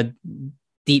to a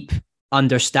deep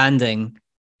understanding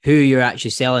who you're actually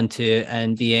selling to,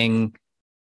 and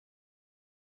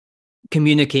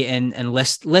communicating and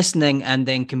listening, and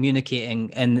then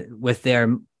communicating with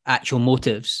their actual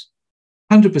motives.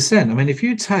 100%. I mean, if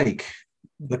you take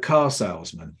the car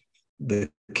salesman, the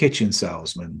kitchen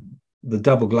salesman, the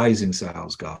double glazing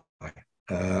sales guy,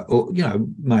 or,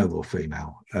 male or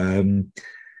female,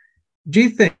 do you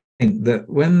think that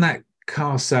when that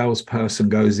car salesperson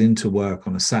goes into work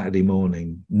on a Saturday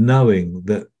morning, knowing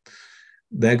that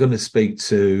they're going to speak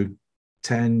to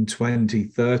 10, 20,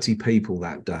 30 people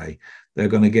that day, they're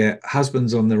going to get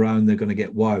husbands on their own, they're going to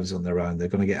get wives on their own, they're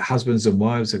going to get husbands and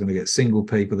wives, they're going to get single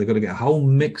people, they're going to get a whole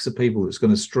mix of people that's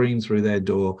going to stream through their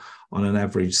door on an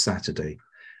average Saturday.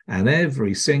 And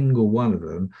every single one of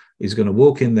them is going to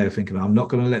walk in there thinking, I'm not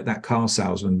going to let that car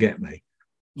salesman get me.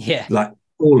 Yeah. Like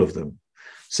all of them.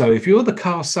 So if you're the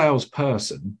car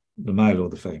salesperson, the male or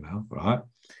the female, right,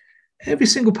 every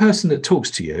single person that talks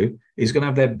to you is going to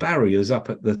have their barriers up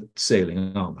at the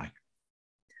ceiling, aren't they?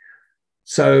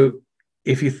 So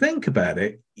if you think about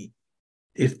it,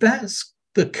 if that's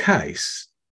the case,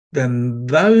 then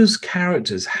those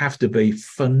characters have to be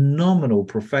phenomenal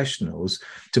professionals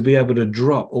to be able to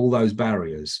drop all those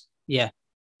barriers. Yeah.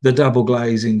 The double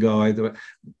glazing guy,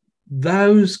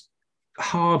 those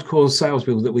hardcore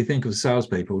salespeople that we think of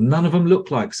salespeople, none of them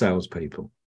look like salespeople.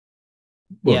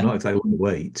 Well, not if they want to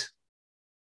wait.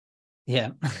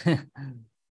 Yeah.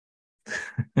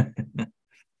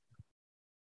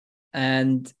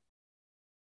 And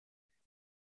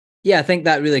yeah, I think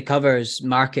that really covers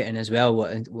marketing as well.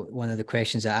 One of the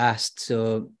questions I asked.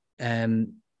 So I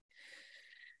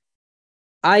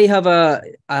have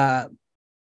a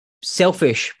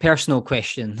selfish personal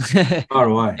question. Far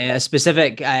away. A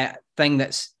specific thing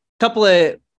that's a couple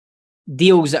of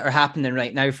deals that are happening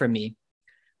right now for me.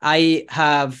 I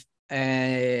have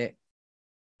a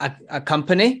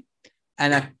company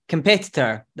and a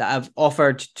competitor that I've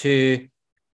offered to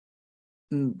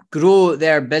grow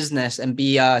their business and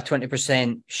be a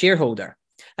 20% shareholder.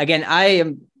 Again, I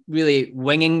am really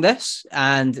winging this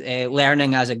and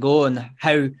learning as I go on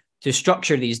how to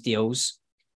structure these deals.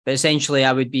 But essentially,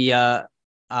 I would be a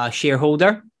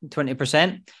shareholder,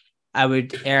 20%. I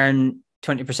would earn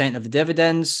 20% of the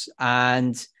dividends,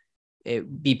 and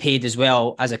it be paid as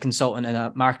well as a consultant in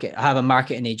a market. I have a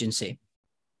marketing agency.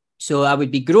 So I would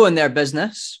be growing their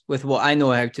business with what I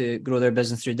know how to grow their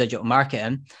business through digital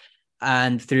marketing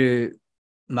and through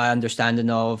my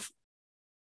understanding of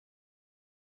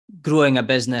growing a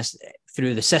business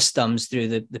through the systems, through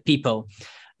the people.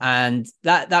 And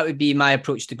that would be my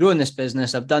approach to growing this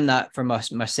business. I've done that for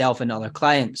myself and other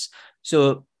clients.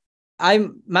 So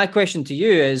my question to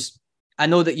you is, I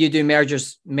know that you do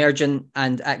merging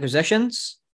and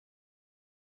acquisitions,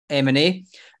 M&A,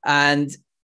 and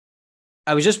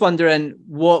I was just wondering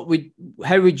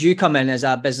how would you come in as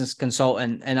a business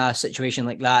consultant in a situation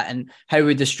like that, and how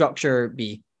would the structure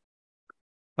be?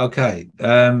 Okay,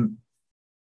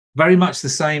 very much the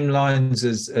same lines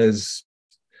as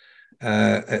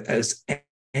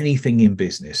anything in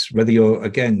business. Whether you're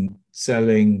again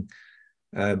selling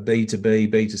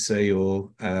B2B, B2C, or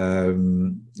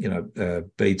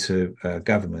B to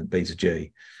government,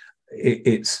 B2G.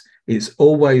 It's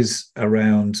always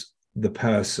around the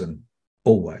person,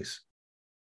 always.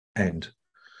 And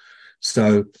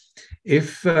so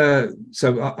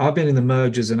I've been in the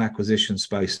mergers and acquisition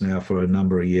space now for a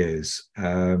number of years.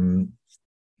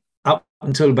 Up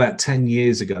until about 10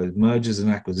 years ago, mergers and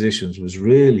acquisitions was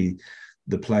really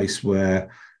the place where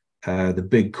the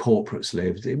big corporates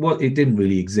lived. It didn't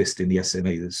really exist in the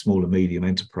SME, the small and medium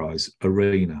enterprise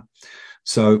arena.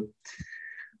 So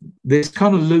this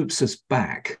kind of loops us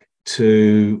back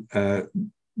to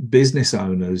business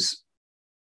owners,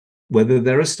 whether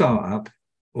they're a startup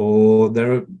or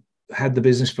had the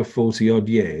business for 40 odd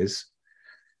years.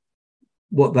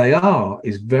 What they are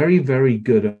is very, very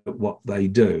good at what they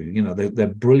do. You know, they're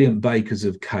brilliant bakers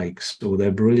of cakes, or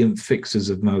they're brilliant fixers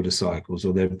of motorcycles,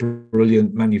 or they're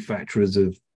brilliant manufacturers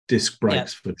of disc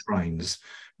brakes for trains,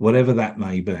 whatever that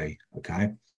may be.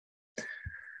 Okay.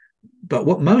 But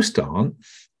what most aren't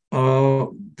are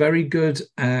very good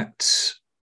at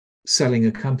selling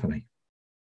a company.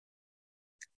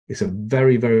 It's a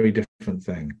very, very different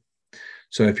thing.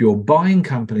 So if you're buying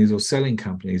companies or selling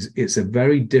companies, it's a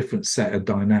very different set of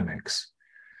dynamics.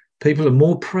 People are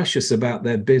more precious about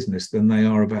their business than they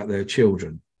are about their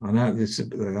children. I know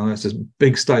that's a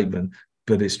big statement,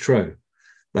 but it's true.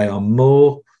 They are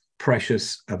more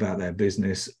precious about their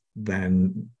business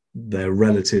than their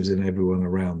relatives and everyone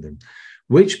around them,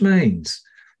 which means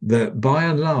that by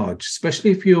and large,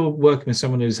 especially if you're working with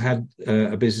someone who's had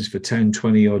a business for 10,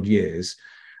 20 odd years,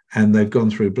 and they've gone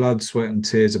through blood, sweat and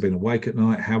tears, they've been awake at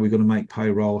night, how are we going to make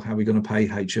payroll, how are we going to pay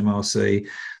HMRC?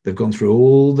 They've gone through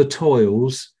all the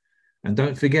toils. And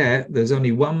don't forget, there's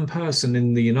only one person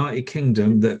in the United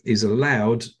Kingdom that is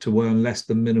allowed to earn less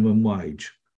than minimum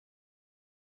wage.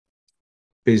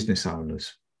 Business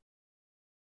owners.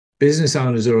 Business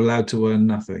owners are allowed to earn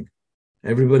nothing.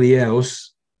 Everybody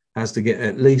else has to get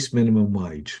at least minimum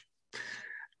wage.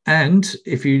 And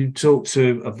if you talk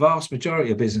to a vast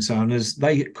majority of business owners,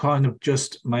 they kind of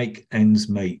just make ends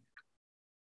meet.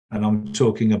 And I'm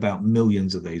talking about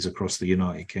millions of these across the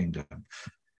United Kingdom.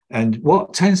 And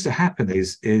what tends to happen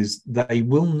is they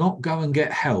will not go and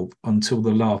get help until the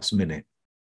last minute.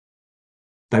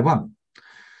 They won't.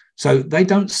 So they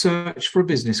don't search for a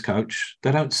business coach.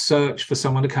 They don't search for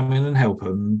someone to come in and help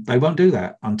them. They won't do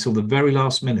that until the very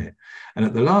last minute. And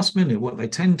at the last minute, what they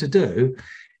tend to do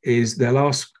is they'll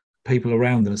ask people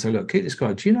around them and say, look, keep this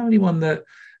guy, do you know anyone that,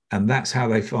 and that's how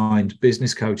they find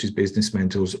business coaches, business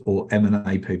mentors, or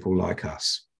M&A people like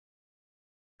us.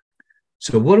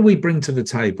 So what do we bring to the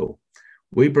table?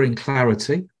 We bring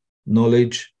clarity,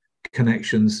 knowledge,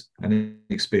 connections, and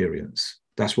experience.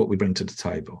 That's what we bring to the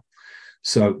table.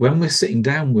 So when we're sitting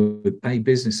down with a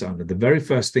business owner, the very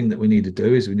first thing that we need to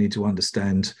do is we need to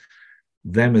understand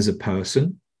them as a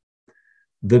person,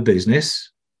 the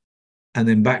business, and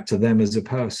then back to them as a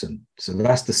person. So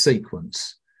that's the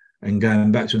sequence. And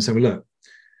going back to them and saying, well, look,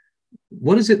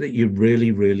 what is it that you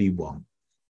really, really want?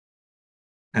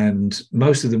 And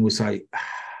most of them will say,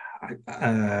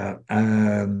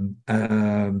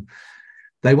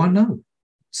 they won't know.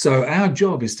 So our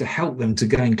job is to help them to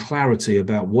gain clarity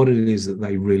about what it is that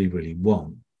they really, really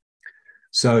want.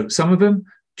 So some of them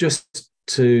just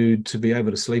to be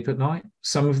able to sleep at night.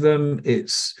 Some of them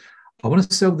it's, I want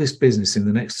to sell this business in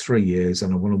the next 3 years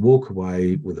and I want to walk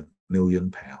away with £1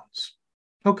 million.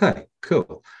 Okay,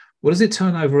 cool. What does it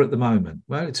turn over at the moment?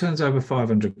 Well, it turns over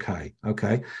 500K.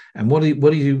 Okay. And what do you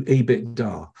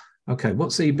EBITDA? Okay.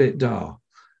 What's EBITDA?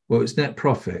 Well, it's net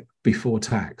profit before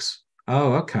tax.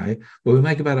 Oh, okay. Well, we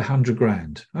make about 100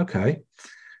 grand. Okay.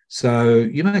 So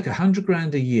you make 100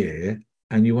 grand a year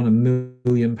and you want £1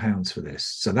 million for this.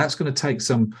 So that's going to take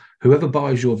whoever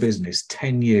buys your business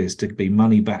 10 years to be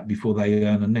money back before they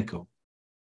earn a nickel.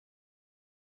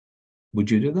 Would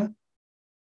you do that?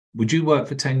 Would you work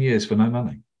for 10 years for no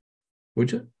money?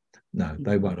 Would you? No,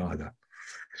 they won't either.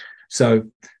 So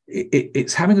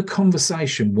it's having a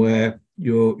conversation where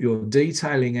you're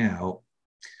detailing out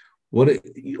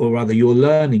or rather you're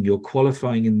learning, you're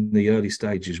qualifying in the early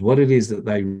stages, what it is that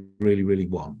they really, really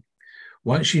want.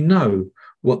 Once you know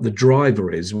what the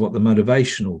driver is, what the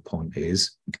motivational point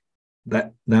is,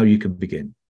 that now you can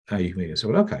begin. Now you can begin. So,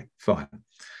 well, okay, fine.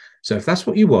 So if that's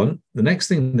what you want, the next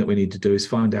thing that we need to do is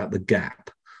find out the gap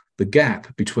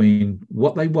between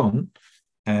what they want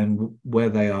and where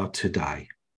they are today.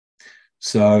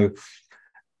 So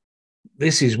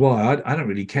this is why I don't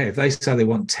really care if they say they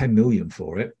want 10 million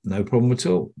for it. No problem at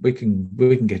all. We can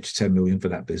get you 10 million for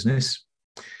that business.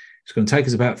 It's going to take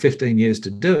us about 15 years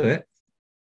to do it.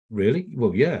 Really?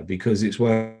 Well, yeah, because it's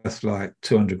worth like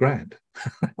 200 grand.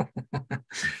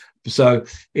 So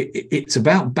it's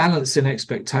about balancing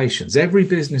expectations. Every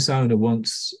business owner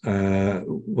wants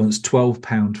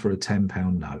 £12 for a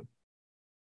 £10 note.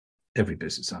 Every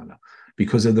business owner,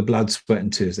 because of the blood, sweat,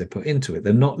 and tears they put into it.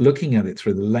 They're not looking at it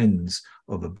through the lens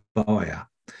of a buyer.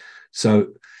 So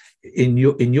in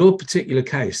your particular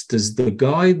case, does the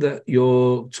guy that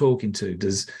you're talking to,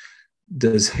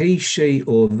 does he, she,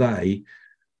 or they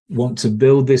want to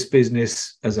build this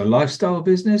business as a lifestyle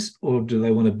business, or do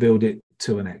they want to build it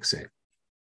to an exit?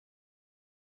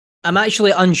 I'm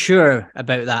actually unsure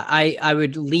about that. I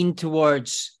would lean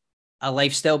towards a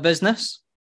lifestyle business.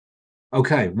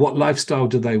 Okay, what lifestyle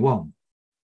do they want?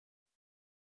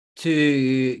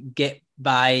 To get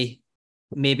by,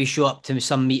 maybe show up to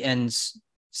some meetings,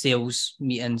 sales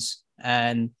meetings,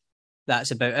 and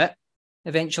that's about it.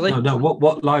 Eventually, no.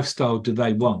 What lifestyle do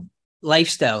they want?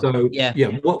 Lifestyle. So yeah.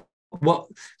 What?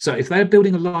 So if they're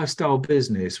building a lifestyle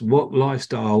business, what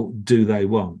lifestyle do they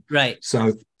want? Right.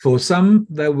 So for some,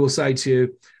 they will say to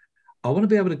you, I want to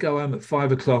be able to go home at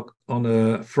 5 o'clock on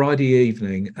a Friday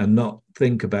evening and not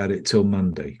think about it till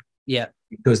Monday. Yeah.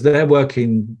 Because they're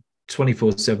working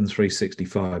 24/7,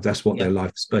 365. That's what yeah. their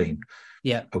life's been.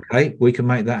 Yeah. Okay, we can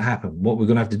make that happen. What we're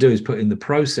going to have to do is put in the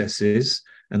processes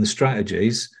and the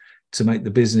strategies to make the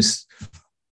business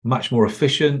much more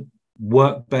efficient,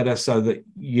 work better so that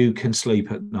you can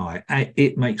sleep at night.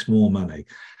 It makes more money.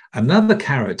 Another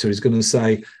character is going to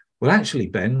say, well, actually,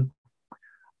 Ben,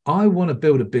 I want to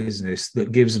build a business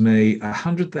that gives me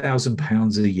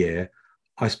 £100,000 a year.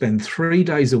 I spend 3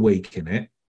 days a week in it,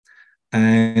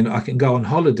 and I can go on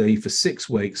holiday for 6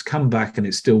 weeks, come back, and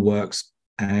it still works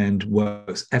and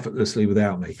works effortlessly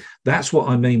without me. That's what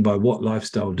I mean by what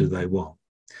lifestyle do they want?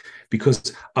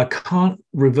 Because I can't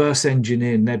reverse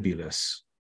engineer Nebulous.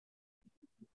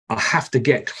 I have to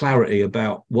get clarity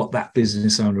about what that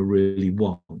business owner really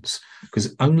wants,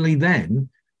 because only then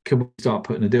can we start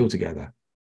putting a deal together.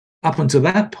 Up until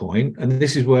that point, and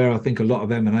this is where I think a lot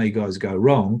of M&A guys go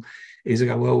wrong, is they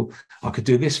go, well, I could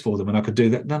do this for them and I could do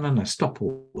that. No, stop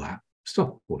all that.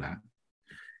 Stop all that.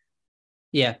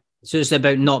 Yeah. So it's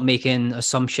about not making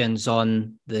assumptions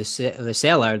on the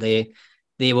seller. They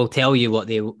will tell you what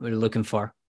they were looking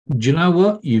for. Do you know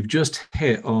what? You've just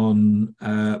hit on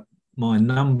my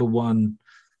number one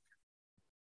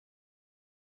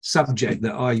subject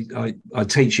that I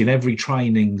teach in every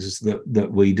trainings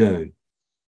that we do.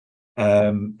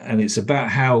 And it's about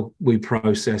how we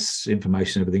process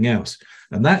information and everything else.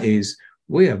 And that is,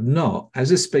 we have not,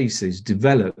 as a species,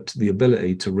 developed the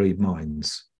ability to read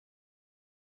minds.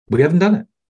 We haven't done it.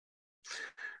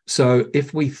 So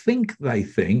if we think they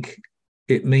think,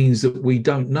 it means that we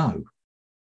don't know.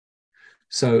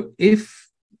 So if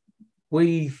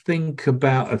we think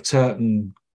about a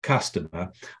certain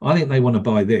customer, I think they want to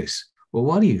buy this. Well,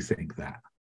 why do you think that?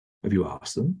 Have you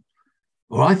asked them?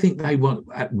 Or I think they want,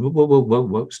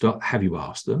 whoa, stop. Have you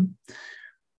asked them?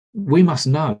 We must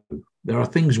know. There are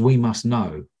things we must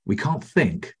know. We can't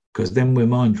think, because then we're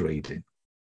mind reading.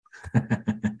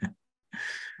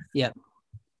 Yeah,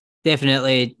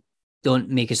 definitely don't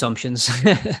make assumptions.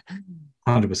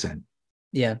 100%.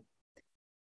 Yeah.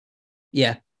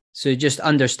 Yeah. So just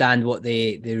understand what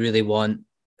they really want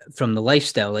from the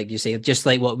lifestyle, like you say, just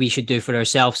like what we should do for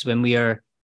ourselves when we are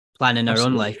planning our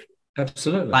own life.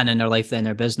 Absolutely. Planning our life, then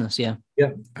our business. Yeah.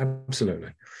 Yeah,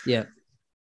 absolutely. Yeah.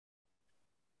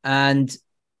 And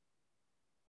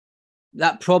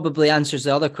that probably answers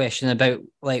the other question about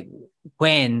like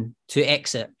when to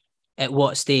exit. At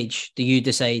what stage do you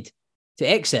decide to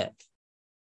exit?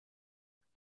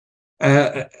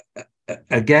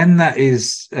 Again, that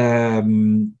is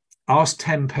ask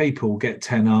 10 people, get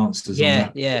 10 answers on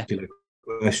that particular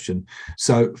question.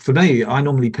 So for me, I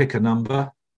normally pick a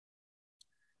number.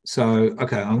 So,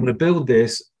 okay, I'm going to build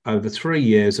this over 3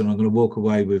 years and I'm going to walk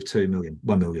away with 2 million,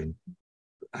 1 million,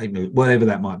 8 million, whatever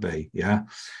that might be. Yeah.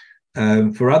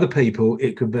 For other people,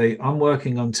 it could be, I'm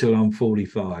working until I'm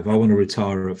 45. I want to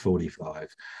retire at 45.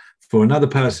 For another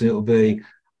person, it'll be,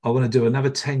 I want to do another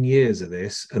 10 years of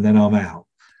this and then I'm out.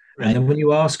 Right. And then when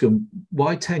you ask them,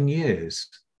 why 10 years?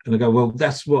 And they go, well,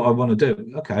 that's what I want to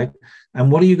do. Okay.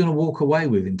 And what are you going to walk away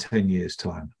with in 10 years'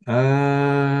 time?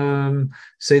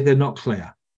 See, they're not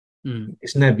clear.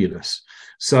 It's nebulous.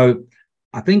 So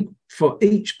I think for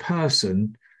each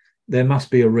person, there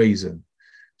must be a reason.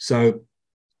 So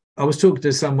I was talking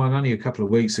to someone only a couple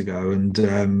of weeks ago, and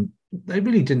they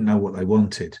really didn't know what they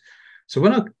wanted. So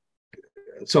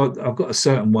I've got a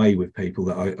certain way with people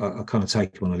that I kind of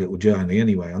take them on a little journey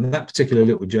anyway. On that particular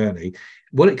little journey,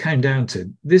 what it came down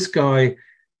to, this guy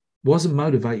wasn't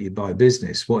motivated by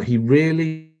business. What he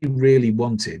really, really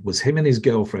wanted was him and his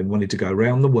girlfriend wanted to go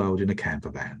around the world in a camper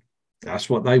van. That's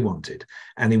what they wanted.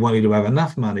 And he wanted to have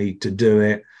enough money to do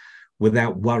it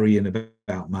without worrying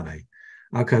about money.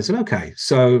 Okay,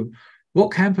 so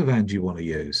what camper van do you want to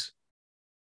use?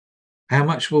 How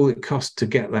much will it cost to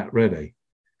get that ready?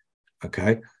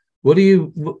 Okay. What do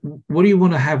you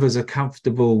want to have as a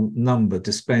comfortable number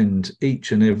to spend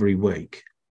each and every week?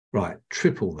 Right,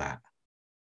 triple that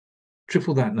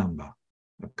number.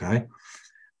 Okay.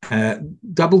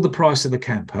 Double the price of the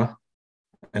camper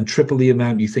and triple the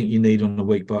amount you think you need on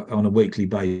a weekly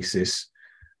basis,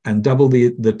 and double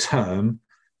the term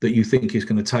that you think is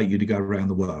going to take you to go around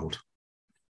the world.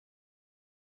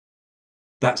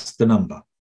 That's the number.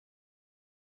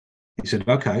 He said,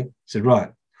 okay. He said,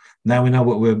 right, now we know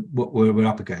what we're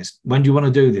up against. When do you want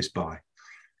to do this by?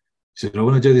 He said, I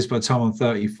want to do this by the time I'm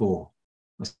 34.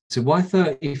 I said, why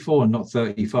 34 and not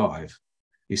 35?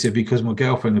 He said, because my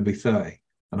girlfriend will be 30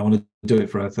 and I want to do it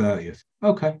for her 30th.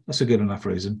 Okay, that's a good enough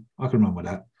reason. I can run with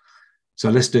that. So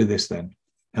let's do this then.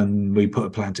 And we put a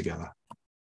plan together.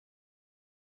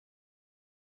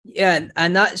 Yeah,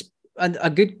 and that's a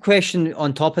good question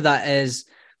on top of that is,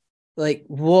 like,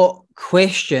 what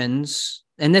questions,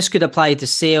 and this could apply to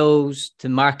sales, to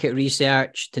market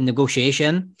research, to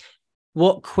negotiation,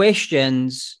 what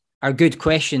questions are good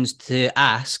questions to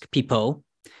ask people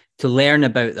to learn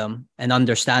about them and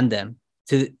understand them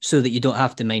so that you don't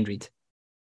have to mind read?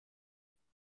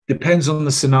 Depends on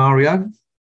the scenario.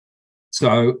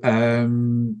 So,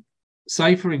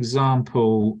 say, for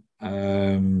example,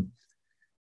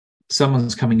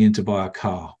 someone's coming in to buy a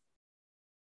car.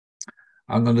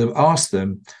 I'm going to ask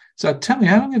them, so tell me,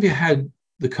 how long have you had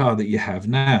the car that you have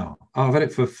now? Oh, I've had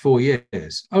it for 4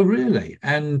 years. Oh, really?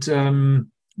 And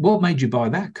what made you buy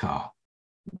that car?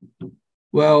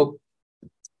 Well,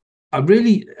 I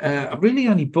really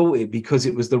only bought it because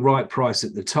it was the right price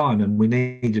at the time and we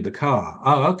needed a car.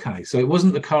 Oh, okay. So it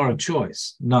wasn't the car of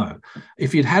choice. No.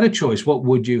 If you'd had a choice, what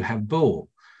would you have bought?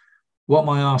 What am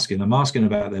I asking? I'm asking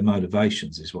about their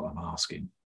motivations is what I'm asking.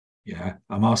 Yeah.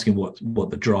 I'm asking what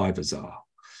the drivers are.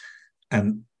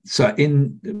 And so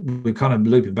we're kind of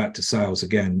looping back to sales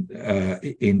again.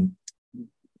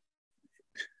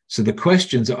 So the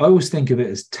questions, I always think of it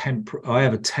as I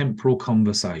have a temporal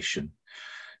conversation.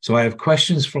 So I have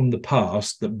questions from the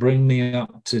past that bring me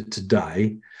up to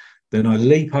today. Then I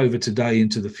leap over today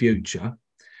into the future.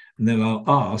 And then I'll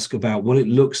ask about what it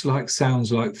looks like,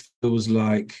 sounds like, feels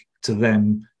like to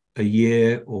them a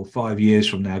year or 5 years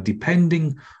from now,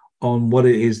 depending on what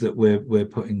it is that we're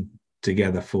putting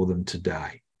together for them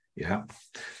today. Yeah.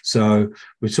 So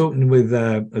we're talking with,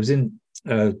 I was in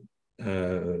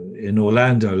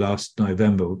Orlando last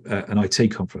November at an IT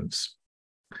conference.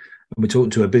 And we're talking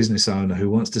to a business owner who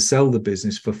wants to sell the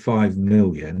business for 5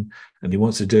 million, and he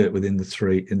wants to do it within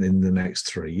the next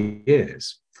 3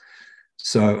 years.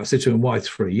 So I said to him, why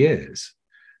 3 years?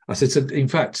 I said, so in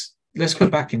fact, let's go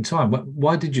back in time.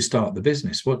 Why did you start the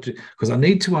business? Because I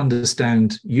need to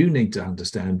understand, you need to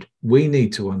understand, we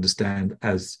need to understand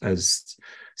as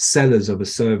sellers of a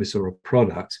service or a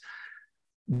product,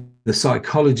 the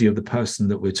psychology of the person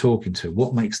that we're talking to,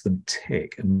 what makes them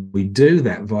tick. And we do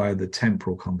that via the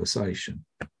temporal conversation.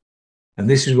 And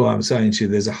this is why I'm saying to you,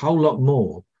 there's a whole lot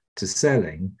more to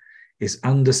selling. Is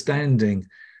understanding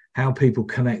how people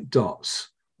connect dots,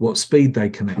 what speed they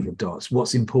connect the dots,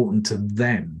 what's important to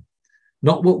them,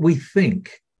 not what we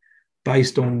think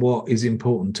based on what is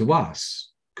important to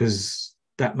us, because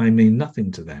that may mean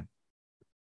nothing to them.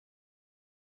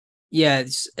 Yeah,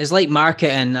 it's like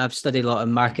marketing. I've studied a lot of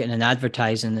marketing and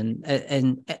advertising,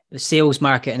 and sales,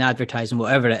 marketing, advertising,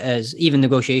 whatever it is, even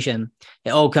negotiation. It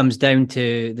all comes down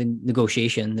to the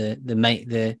negotiation,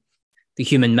 the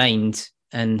human mind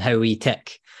and how we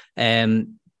tick. I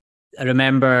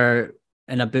remember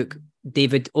in a book,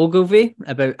 David Ogilvy,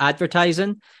 about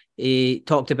advertising. He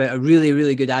talked about a really,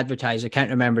 really good advertiser. Can't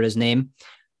remember his name,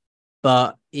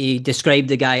 but he described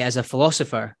the guy as a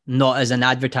philosopher, not as an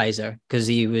advertiser, because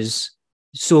he was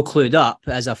so clued up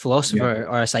as a philosopher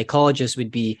or a psychologist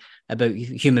would be about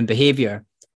human behavior.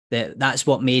 That's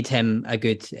what made him a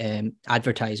good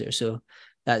advertiser. So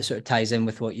that sort of ties in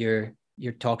with what you're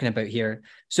talking about here.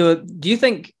 So do you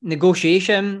think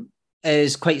negotiation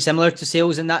is quite similar to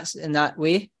sales in that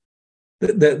way?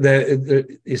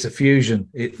 It's a fusion.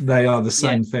 They are the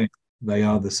same thing. They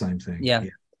are the same thing. Yeah.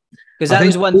 Because that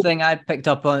was one thing I picked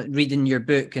up on reading your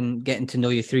book and getting to know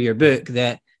you through your book,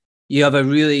 that you have a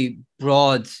really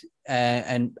broad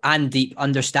and deep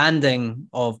understanding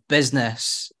of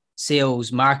business,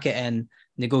 sales, marketing,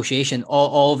 negotiation,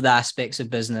 all of the aspects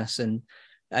of business. And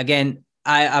again,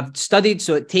 I've studied,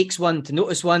 so it takes one to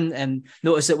notice one and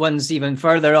notice that one's even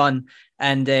further on.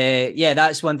 And yeah,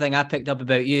 that's one thing I picked up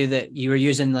about you, that you were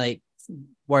using like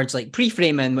words like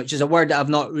pre-framing, which is a word that I've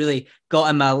not really got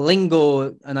in my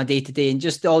lingo on a day-to-day, and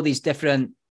just all these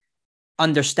different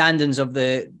understandings of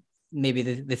the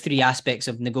three aspects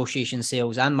of negotiation,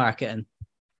 sales, and marketing.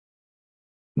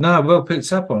 No, well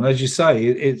picked up on. As you say,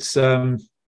 it's you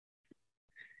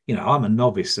know, I'm a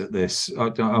novice at this.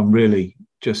 I'm really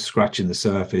just scratching the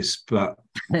surface, but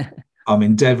I'm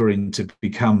endeavoring to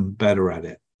become better at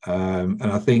it. And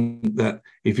I think that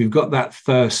if you've got that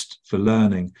thirst for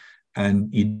learning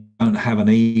and you don't have an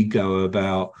ego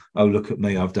about, oh, look at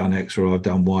me, I've done X or I've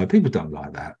done Y. People don't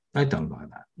like that. They don't like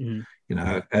that. Mm. You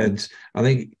know, and I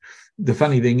think the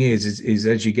funny thing is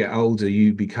as you get older,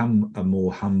 you become a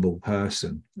more humble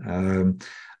person.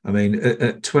 I mean,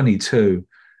 at 22,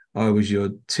 I was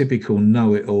your typical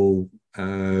know-it-all,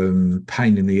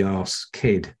 pain in the ass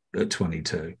kid at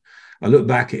 22. I look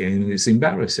back at it and it's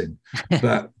embarrassing,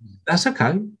 but that's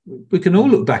okay. We can all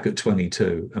look back at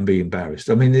 22 and be embarrassed.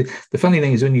 I mean, the funny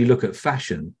thing is when you look at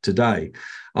fashion today,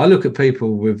 I look at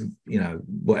people with, you know,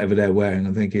 whatever they're wearing,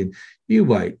 I'm thinking, you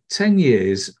wait 10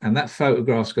 years and that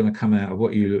photograph's going to come out of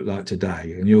what you look like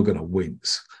today and you're going to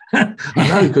wince. I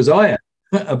know, because I am,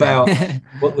 about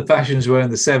what the fashions were in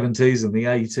the 70s and the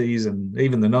 80s and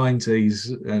even the 90s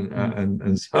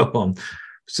and so on.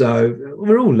 So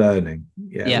we're all learning.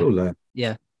 Yeah, we're all learning.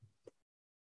 Yeah.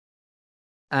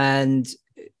 And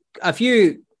a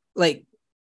few, like,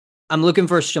 I'm looking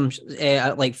for some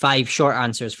like 5 short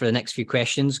answers for the next few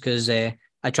questions, because I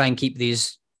try and keep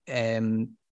these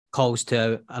calls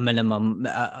to a maximum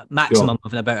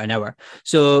of about an hour.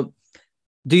 So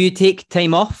do you take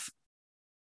time off?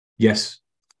 Yes.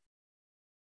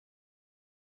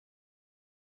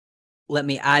 Let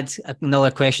me add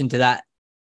another question to that.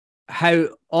 How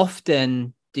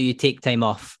often do you take time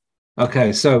off?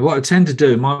 Okay, so what I tend to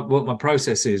do, what my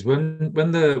process is, when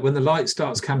the light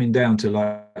starts coming down to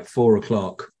like 4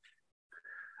 o'clock,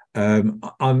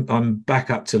 I'm back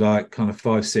up to like kind of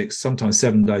 5, 6, sometimes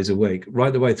 7 days a week,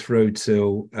 right the way through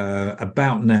till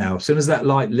about now. As soon as that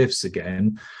light lifts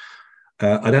again,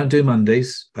 I don't do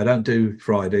Mondays, I don't do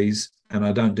Fridays, and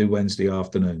I don't do Wednesday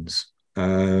afternoons.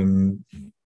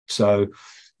 So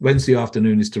Wednesday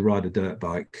afternoon is to ride a dirt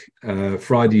bike.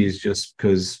 Friday is just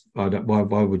because why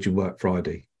would you work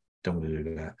Friday? Don't want to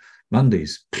do that.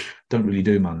 Mondays, don't really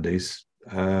do Mondays.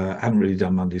 Haven't really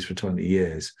done Mondays for 20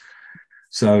 years.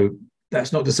 So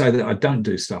that's not to say that I don't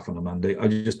do stuff on a Monday. I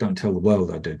just don't tell the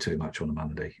world I do too much on a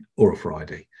Monday or a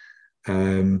Friday.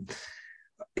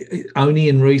 Only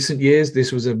in recent years,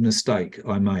 this was a mistake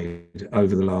I made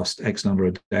over the last X number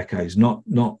of decades, not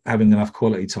having enough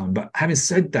quality time. But having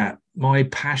said that, my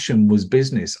passion was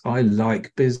business. I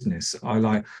like business. I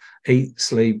like eat,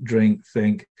 sleep, drink,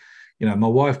 think. You know, my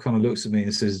wife kind of looks at me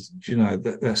and says, you know,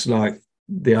 that's like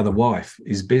the other wife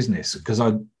is business, because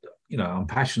I'm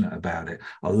passionate about it.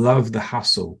 I love the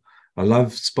hustle. I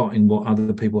love spotting what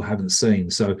other people haven't seen.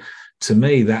 So to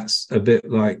me, that's a bit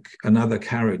like another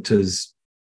character's,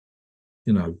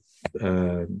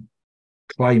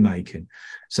 playmaking.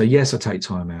 So yes, I take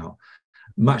time out,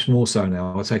 much more so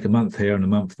now. I take a month here and a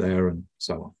month there and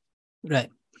so on. Right.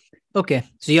 Okay.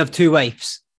 So you have 2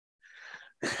 wives?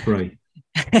 3.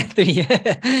 3.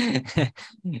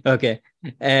 Okay.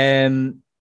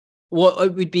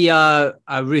 What would be a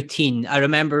routine? I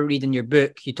remember reading your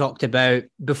book, you talked about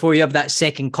before you have that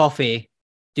second coffee,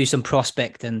 do some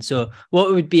prospecting. So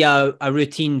what would be a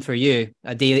routine for you,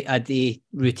 a day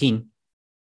routine?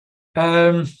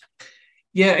 Yeah,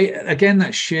 again,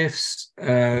 that shifts.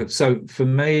 So for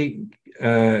me,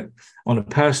 on a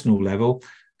personal level,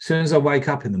 as soon as I wake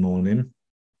up in the morning,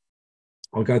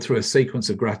 I'll go through a sequence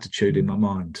of gratitude in my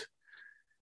mind.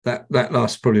 That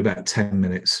lasts probably about 10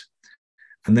 minutes.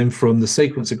 And then from the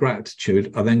sequence of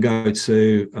gratitude, I then go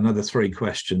to another 3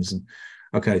 questions. And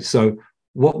okay, so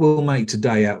what will make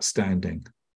today outstanding?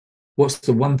 What's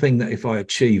the one thing that if I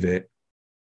achieve it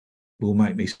will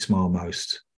make me smile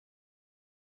most?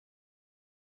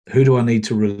 Who do I need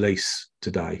to release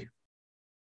today?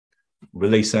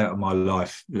 Release out of my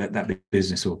life, let that be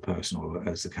business or personal,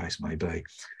 as the case may be.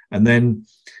 And then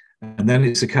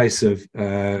it's a case of,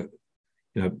 you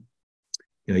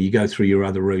go through your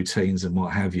other routines and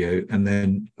what have you. And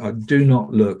then I do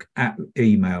not look at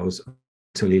emails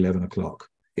till 11 o'clock.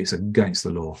 It's against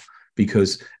the law,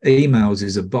 because emails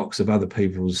is a box of other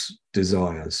people's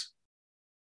desires.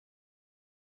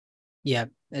 Yeah,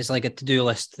 it's like a to-do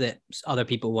list that other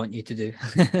people want you to do.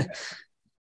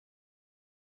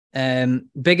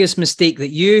 Biggest mistake that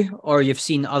you or you've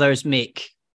seen others make?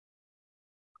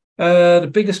 The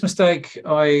biggest mistake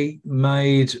I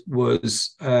made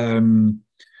was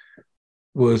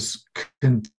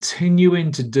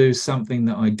continuing to do something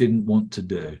that I didn't want to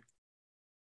do.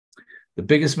 The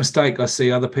biggest mistake I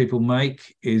see other people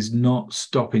make is not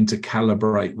stopping to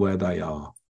calibrate where they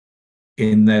are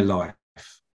in their life,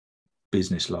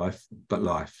 business life, but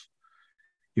life.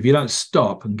 If you don't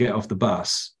stop and get off the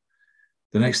bus,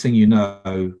 the next thing you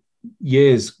know,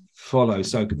 years follow.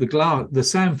 So the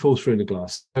sand falls through the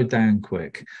glass so damn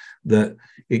quick that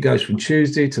it goes from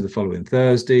Tuesday to the following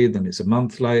Thursday, then it's a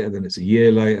month later, then it's a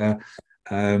year later.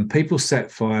 People set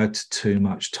fire to too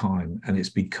much time, and it's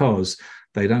because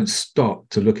they don't stop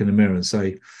to look in the mirror and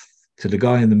say to the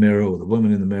guy in the mirror or the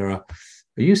woman in the mirror,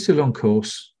 are you still on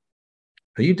course?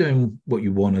 Are you doing what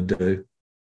you want to do?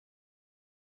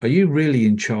 Are you really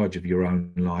in charge of your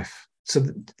own life? So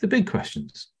the big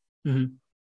questions. Mm-hmm.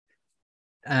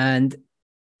 And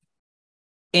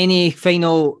any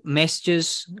final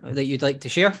messages that you'd like to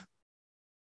share?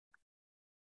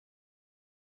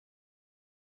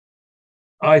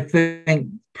 I think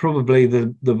probably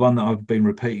the one that I've been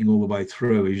repeating all the way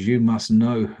through is you must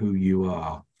know who you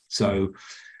are. So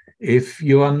if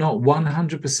you are not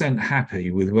 100%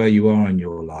 happy with where you are in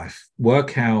your life,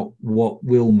 work out what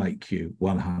will make you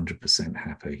 100%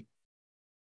 happy.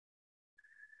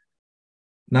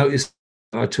 Notice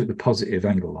I took the positive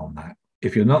angle on that.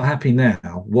 If you're not happy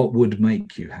now, what would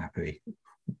make you happy?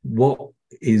 What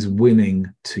is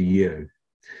winning to you?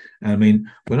 I mean,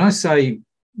 when I say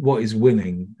what is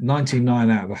winning,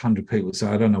 99 out of 100 people say,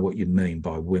 I don't know what you mean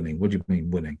by winning. What do you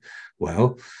mean winning?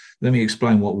 Well, let me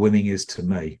explain what winning is to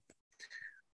me.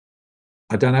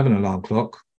 I don't have an alarm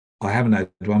clock. I haven't had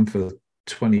one for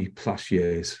 20 plus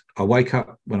years. I wake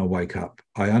up when I wake up.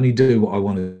 I only do what I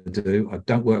want to do. I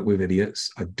don't work with idiots.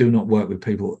 I do not work with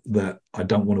people that I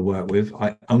don't want to work with.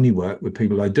 I only work with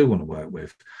people I do want to work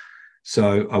with.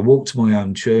 So I walk to my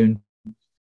own tune.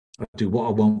 I do what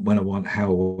I want, when I want, how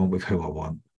I want, with who I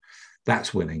want.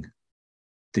 That's winning.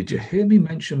 Did you hear me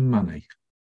mention money?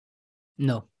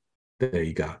 No. There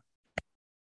you go.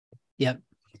 Yep.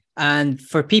 And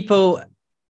for people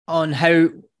on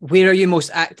where are you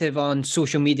most active on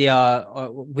social media, or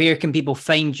where can people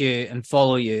find you and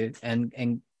follow you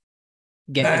and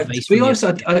get advice to be from honest,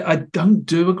 you? I don't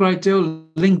do a great deal.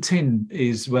 LinkedIn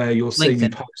is where you'll see me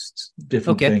post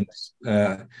different things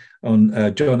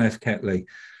on John F Kettley,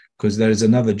 because there is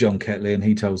another John Kettley and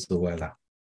he tells the weather.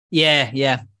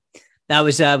 Yeah. That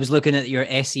was I was looking at your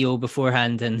SEO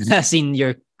beforehand and I seen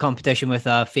your competition with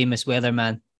a famous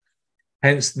weatherman.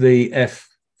 Hence the F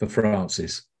for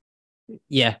Francis.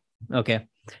 Yeah. Okay.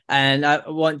 And I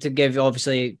want to give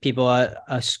obviously people a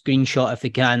screenshot if they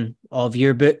can of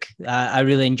your book. I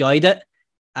really enjoyed it.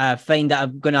 I find that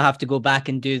I'm going to have to go back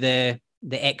and do the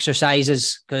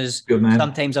exercises, because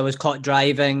sometimes I was caught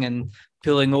driving and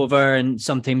pulling over, and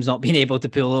sometimes not being able to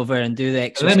pull over and do the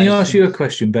exercise. Let me ask you a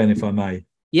question, Ben, if I may.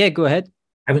 Yeah, go ahead.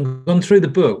 Having gone through the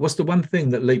book, what's the one thing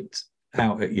that leaped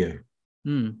out at you?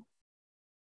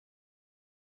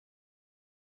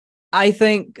 I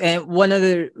think one of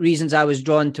the reasons I was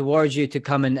drawn towards you to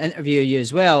come and interview you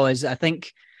as well is I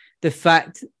think the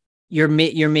fact your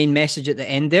main message at the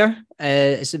end there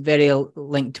is very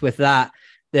linked with that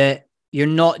you're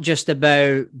not just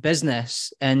about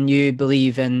business, and you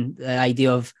believe in the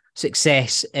idea of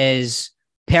success is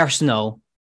personal,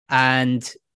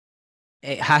 and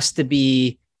it has to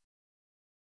be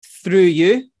through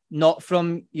you, not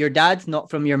from your dad, not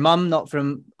from your mum, not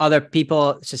from other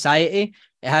people, society.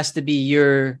 It has to be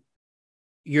your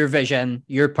vision,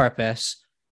 your purpose,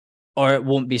 or it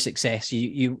won't be success.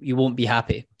 You won't be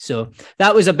happy. So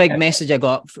that was a big message I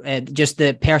got, just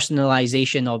the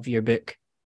personalization of your book.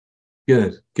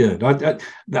 Good.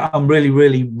 I'm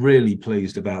really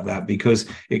pleased about that, because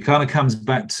it kind of comes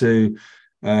back to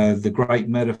the great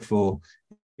metaphor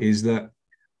is that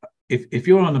if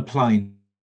you're on a plane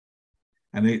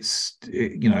and it's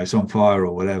on fire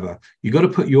or whatever, you got to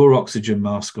put your oxygen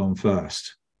mask on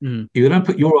first. If you don't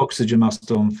put your oxygen mask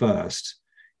on first,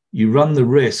 you run the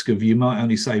risk of you might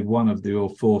only save one of your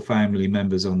 4 family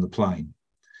members on the plane.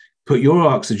 Put your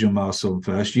oxygen mask on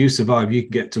first, you survive, you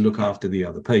can get to look after the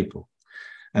other people.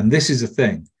 And this is the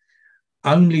thing.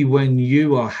 Only when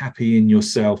you are happy in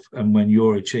yourself and when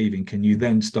you're achieving can you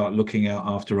then start looking out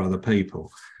after other people.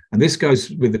 And this goes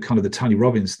with the kind of the Tony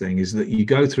Robbins thing, is that you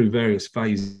go through various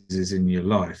phases in your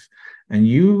life, and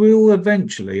you will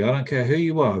eventually, I don't care who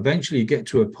you are, eventually get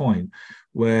to a point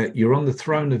where you're on the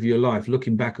throne of your life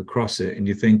looking back across it and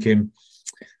you're thinking,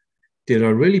 did I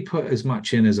really put as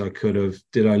much in as I could have?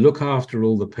 Did I look after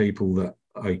all the people that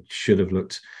I should have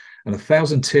looked? And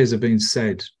 1,000 tears have been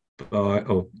shed by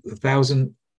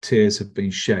 1,000 tears have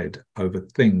been shed over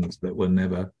things that were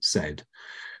never said.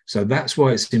 So that's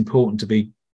why it's important to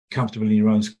be comfortable in your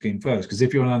own skin first, because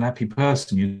if you're an unhappy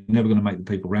person, you're never going to make the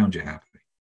people around you happy.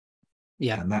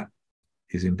 Yeah. And that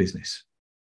is in business.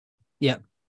 Yeah.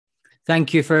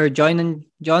 Thank you for joining,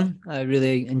 John. I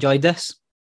really enjoyed this.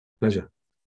 Pleasure.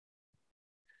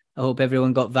 I hope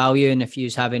everyone got value, and if you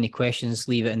have any questions,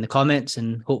 leave it in the comments,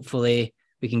 and hopefully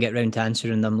we can get round to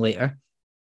answering them later.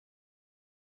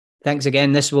 Thanks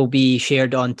again. This will be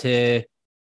shared onto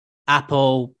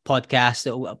Apple Podcasts.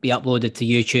 It will be uploaded to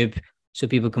YouTube so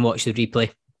people can watch the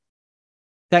replay.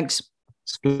 Thanks.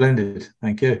 Splendid.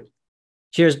 Thank you.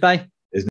 Cheers. Bye.